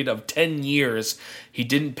period of 10 years. He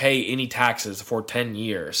didn't pay any taxes for 10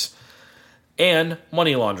 years. And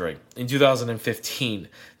money laundering in 2015.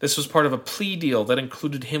 This was part of a plea deal that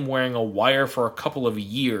included him wearing a wire for a couple of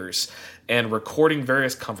years and recording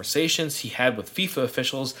various conversations he had with FIFA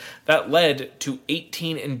officials that led to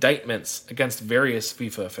 18 indictments against various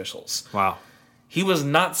FIFA officials. Wow. He was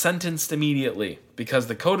not sentenced immediately because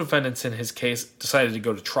the co-defendants in his case decided to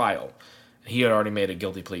go to trial. He had already made a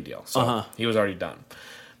guilty plea deal, so he was already done.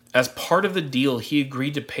 As part of the deal, he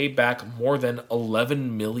agreed to pay back more than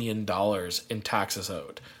 $11 million in taxes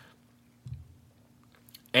owed.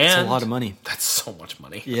 And That's a lot of money. That's so much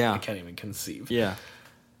money. Yeah. I can't even conceive. Yeah.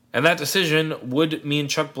 And that decision would mean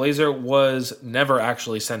Chuck Blazer was never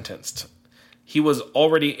actually sentenced. He was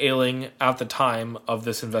already ailing at the time of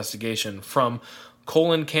this investigation from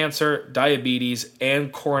colon cancer, diabetes,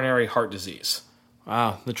 and coronary heart disease.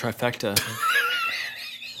 Wow. The trifecta.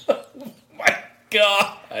 My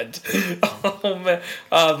God. Oh, man.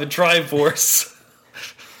 The Triforce.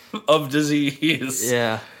 of disease.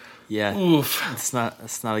 Yeah. Yeah. Oof. It's not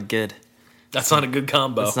a good. That's not a good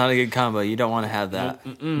combo. It's not a good combo. You don't want to have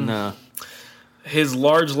that. No. His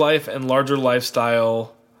large life and larger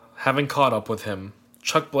lifestyle having caught up with him,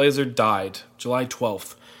 Chuck Blazer died July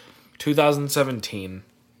 12th, 2017,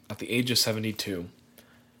 at the age of 72,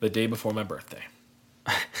 the day before my birthday.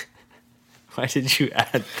 Why did you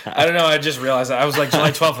add that? I don't know. I just realized that. I was like,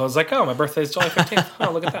 July 12th. I was like, oh, my birthday is July 15th.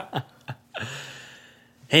 Oh, look at that.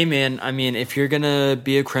 Hey, man, I mean, if you're going to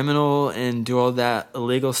be a criminal and do all that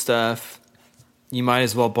illegal stuff, you might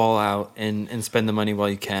as well ball out and spend the money while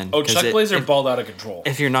you can. Oh, Chuck Blazer balled out of control.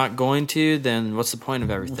 If you're not going to, then what's the point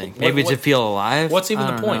of everything? Maybe to feel alive? What's even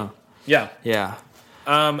the point? Know. Yeah. Yeah.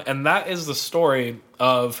 And that is the story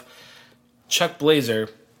of Chuck Blazer,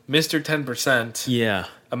 Mr. 10%. Yeah.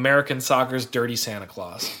 American soccer's dirty Santa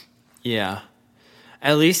Claus. Yeah.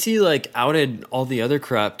 At least he, outed all the other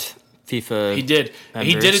corrupt FIFA He did.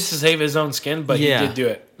 members. He did it to save his own skin, but Yeah. he did do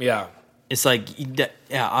it. Yeah. It's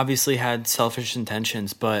obviously had selfish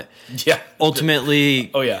intentions, but Yeah. ultimately,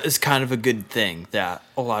 Oh, yeah. it's kind of a good thing that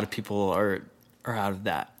a lot of people are out of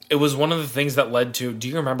that. It was one of the things that led to. Do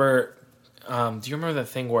you remember the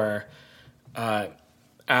thing where,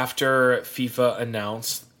 after FIFA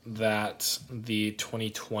announced that the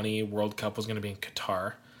 2020 World Cup was going to be in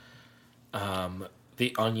Qatar,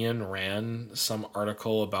 The Onion ran some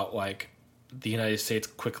article about the United States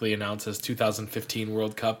quickly announces 2015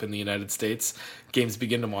 World Cup in the United States. Games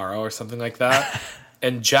begin tomorrow or something like that.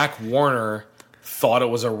 And Jack Warner thought it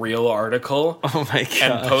was a real article. Oh my god!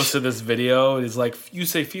 And posted this video. He's like, you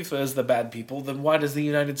say FIFA is the bad people, then why does the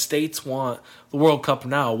United States want the World Cup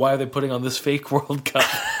now? Why are they putting on this fake World Cup?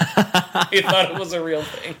 He thought it was a real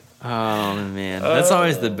thing. Oh man, that's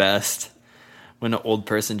always the best when an old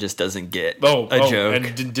person just doesn't get a joke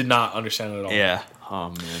and did not understand it at all. Yeah. Oh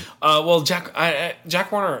man. Well, Jack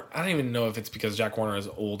Warner. I don't even know if it's because Jack Warner is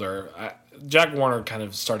older. Jack Warner kind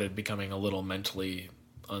of started becoming a little mentally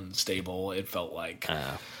unstable. It felt like.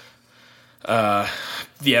 Yeah,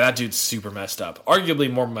 that dude's super messed up.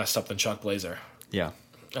 Arguably more messed up than Chuck Blazer. Yeah.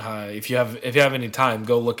 If you have any time,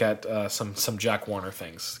 go look at some Jack Warner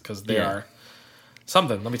things because they are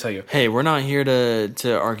something. Let me tell you. Hey, we're not here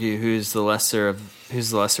to argue who's the lesser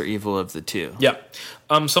evil of the two. Yeah.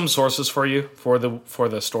 Some sources for you for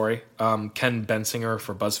the story. Ken Bensinger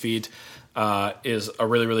for BuzzFeed is a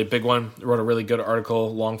really, really big one. Wrote a really good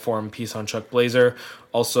article, long form piece on Chuck Blazer.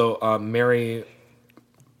 Also, Mary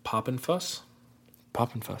Poppenfuss.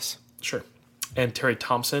 Sure. And Terry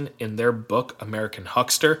Thompson in their book, American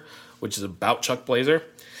Huckster, which is about Chuck Blazer.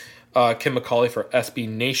 Kim McCauley for SB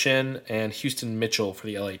Nation and Houston Mitchell for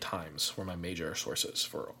the LA Times were my major sources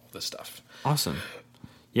for all this stuff. Awesome.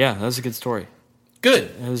 Yeah, that was a good story.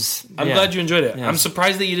 Good. I'm glad you enjoyed it. Yeah. I'm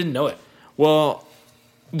surprised that you didn't know it. Well,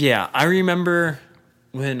 yeah, I remember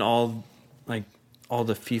when all the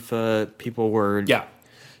FIFA people were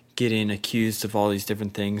getting accused of all these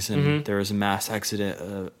different things, and there was a mass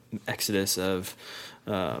exodus of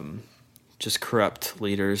just corrupt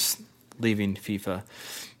leaders leaving FIFA.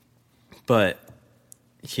 But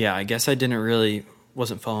yeah, I guess I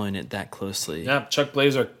wasn't following it that closely. Yeah, Chuck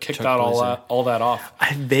Blazer kicked all that off.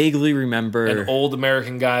 I vaguely remember an old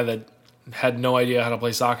American guy that had no idea how to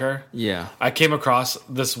play soccer. Yeah. I came across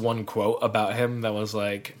this one quote about him that was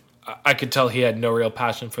like, I could tell he had no real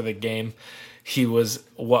passion for the game. He was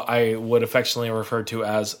what I would affectionately refer to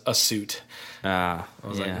as a suit. I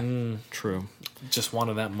was true. Just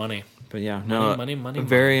wanted that money. But yeah, money. A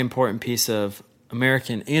very important piece of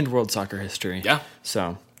American and world soccer history. Yeah.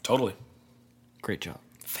 So. Totally. Great job.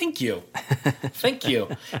 Thank you. Thank you.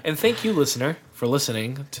 And thank you, listener, for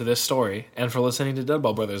listening to this story and for listening to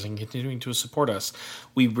Deadball Brothers and continuing to support us.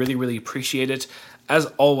 We really, really appreciate it. As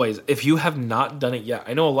always, if you have not done it yet,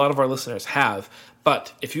 I know a lot of our listeners have,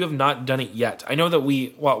 but if you have not done it yet, I know that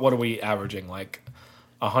what are we averaging?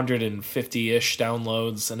 150-ish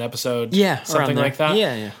downloads an episode? Yeah, something like that?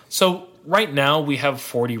 Yeah. So right now we have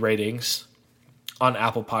 40 ratings on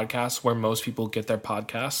Apple Podcasts where most people get their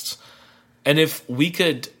podcasts. And if we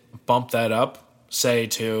could bump that up, say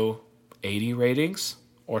to 80 ratings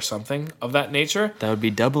or something of that nature, that would be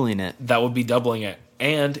doubling it.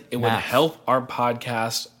 And it would help our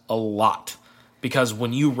podcast a lot. Because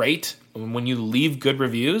when you rate, when you leave good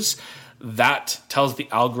reviews, that tells the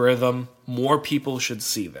algorithm more people should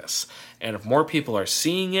see this. And if more people are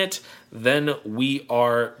seeing it, then we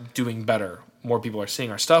are doing better. More people are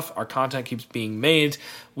seeing our stuff. Our content keeps being made.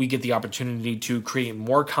 We get the opportunity to create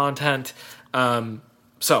more content.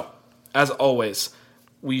 So, as always,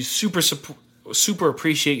 we super super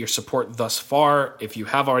appreciate your support thus far. If you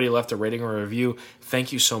have already left a rating or review,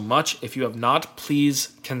 thank you so much. If you have not,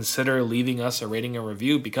 please consider leaving us a rating and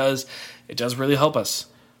review because it does really help us.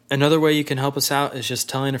 Another way you can help us out is just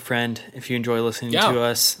telling a friend if you enjoy listening to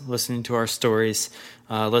us, listening to our stories.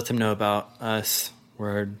 Let them know about us.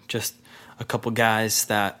 We're just a couple guys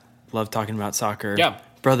that love talking about soccer. Yeah.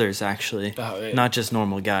 Brothers, actually. Not just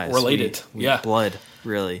normal guys. Related. We blood,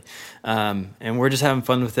 really. And we're just having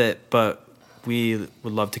fun with it, but we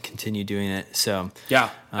would love to continue doing it. So yeah,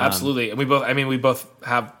 absolutely. And we both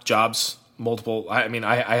have jobs, multiple.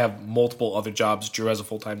 I have multiple other jobs. Drew has a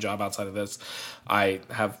full-time job outside of this. I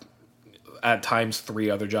have at times 3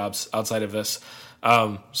 other jobs outside of this.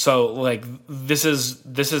 So like this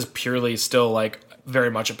is purely still like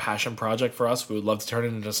very much a passion project for us. We would love to turn it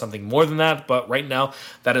into something more than that, but right now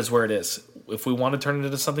that is where it is. If we want to turn it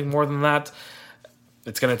into something more than that,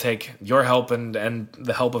 it's going to take your help and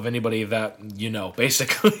the help of anybody that you know,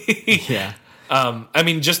 basically. Yeah.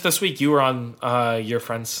 Just this week you were on your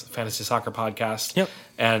friend's fantasy soccer podcast. Yep.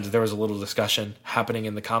 And there was a little discussion happening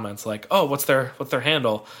in the comments, like, "Oh, what's their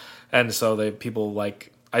handle?" And so I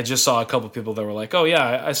just saw a couple of people that were like, "Oh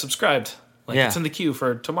yeah, I subscribed. Like it's in the queue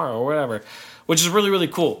for tomorrow or whatever," which is really, really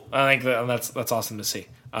cool. I think that's awesome to see.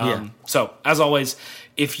 So as always,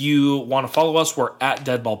 if you want to follow us, we're at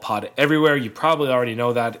DeadballPod everywhere. You probably already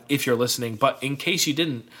know that if you're listening, but in case you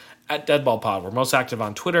didn't, at DeadballPod, we're most active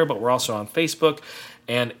on Twitter, but we're also on Facebook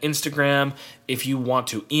and Instagram. If you want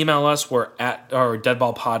to email us, we're at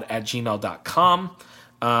deadballpod@gmail.com.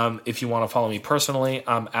 If you want to follow me personally,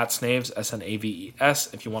 I'm at Snaves,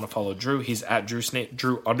 Snaves. If you want to follow Drew, he's at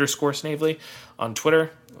Drew_Snavely on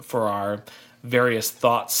Twitter for our various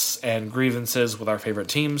thoughts and grievances with our favorite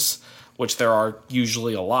teams, which there are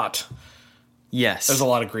usually a lot. Yes. There's a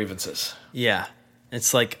lot of grievances. Yeah.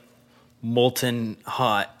 It's like molten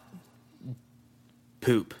hot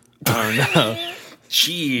poop. I don't know.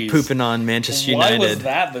 Jeez. Pooping on Manchester United.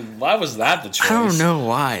 Why was that the choice? I don't know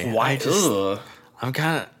why. Why?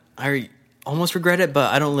 I almost regret it,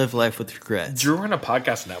 but I don't live life with regret. Drew, we're in a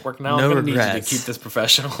podcast network now. No I'm going to need you to regrets. keep this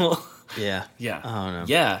professional. Yeah. Yeah. I don't know.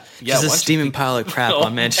 Yeah. Just a steaming pile of crap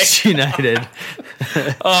on Manchester United.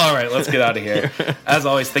 All right, let's get out of here. As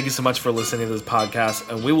always, thank you so much for listening to this podcast,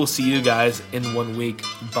 and we will see you guys in 1 week.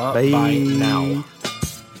 Bye now.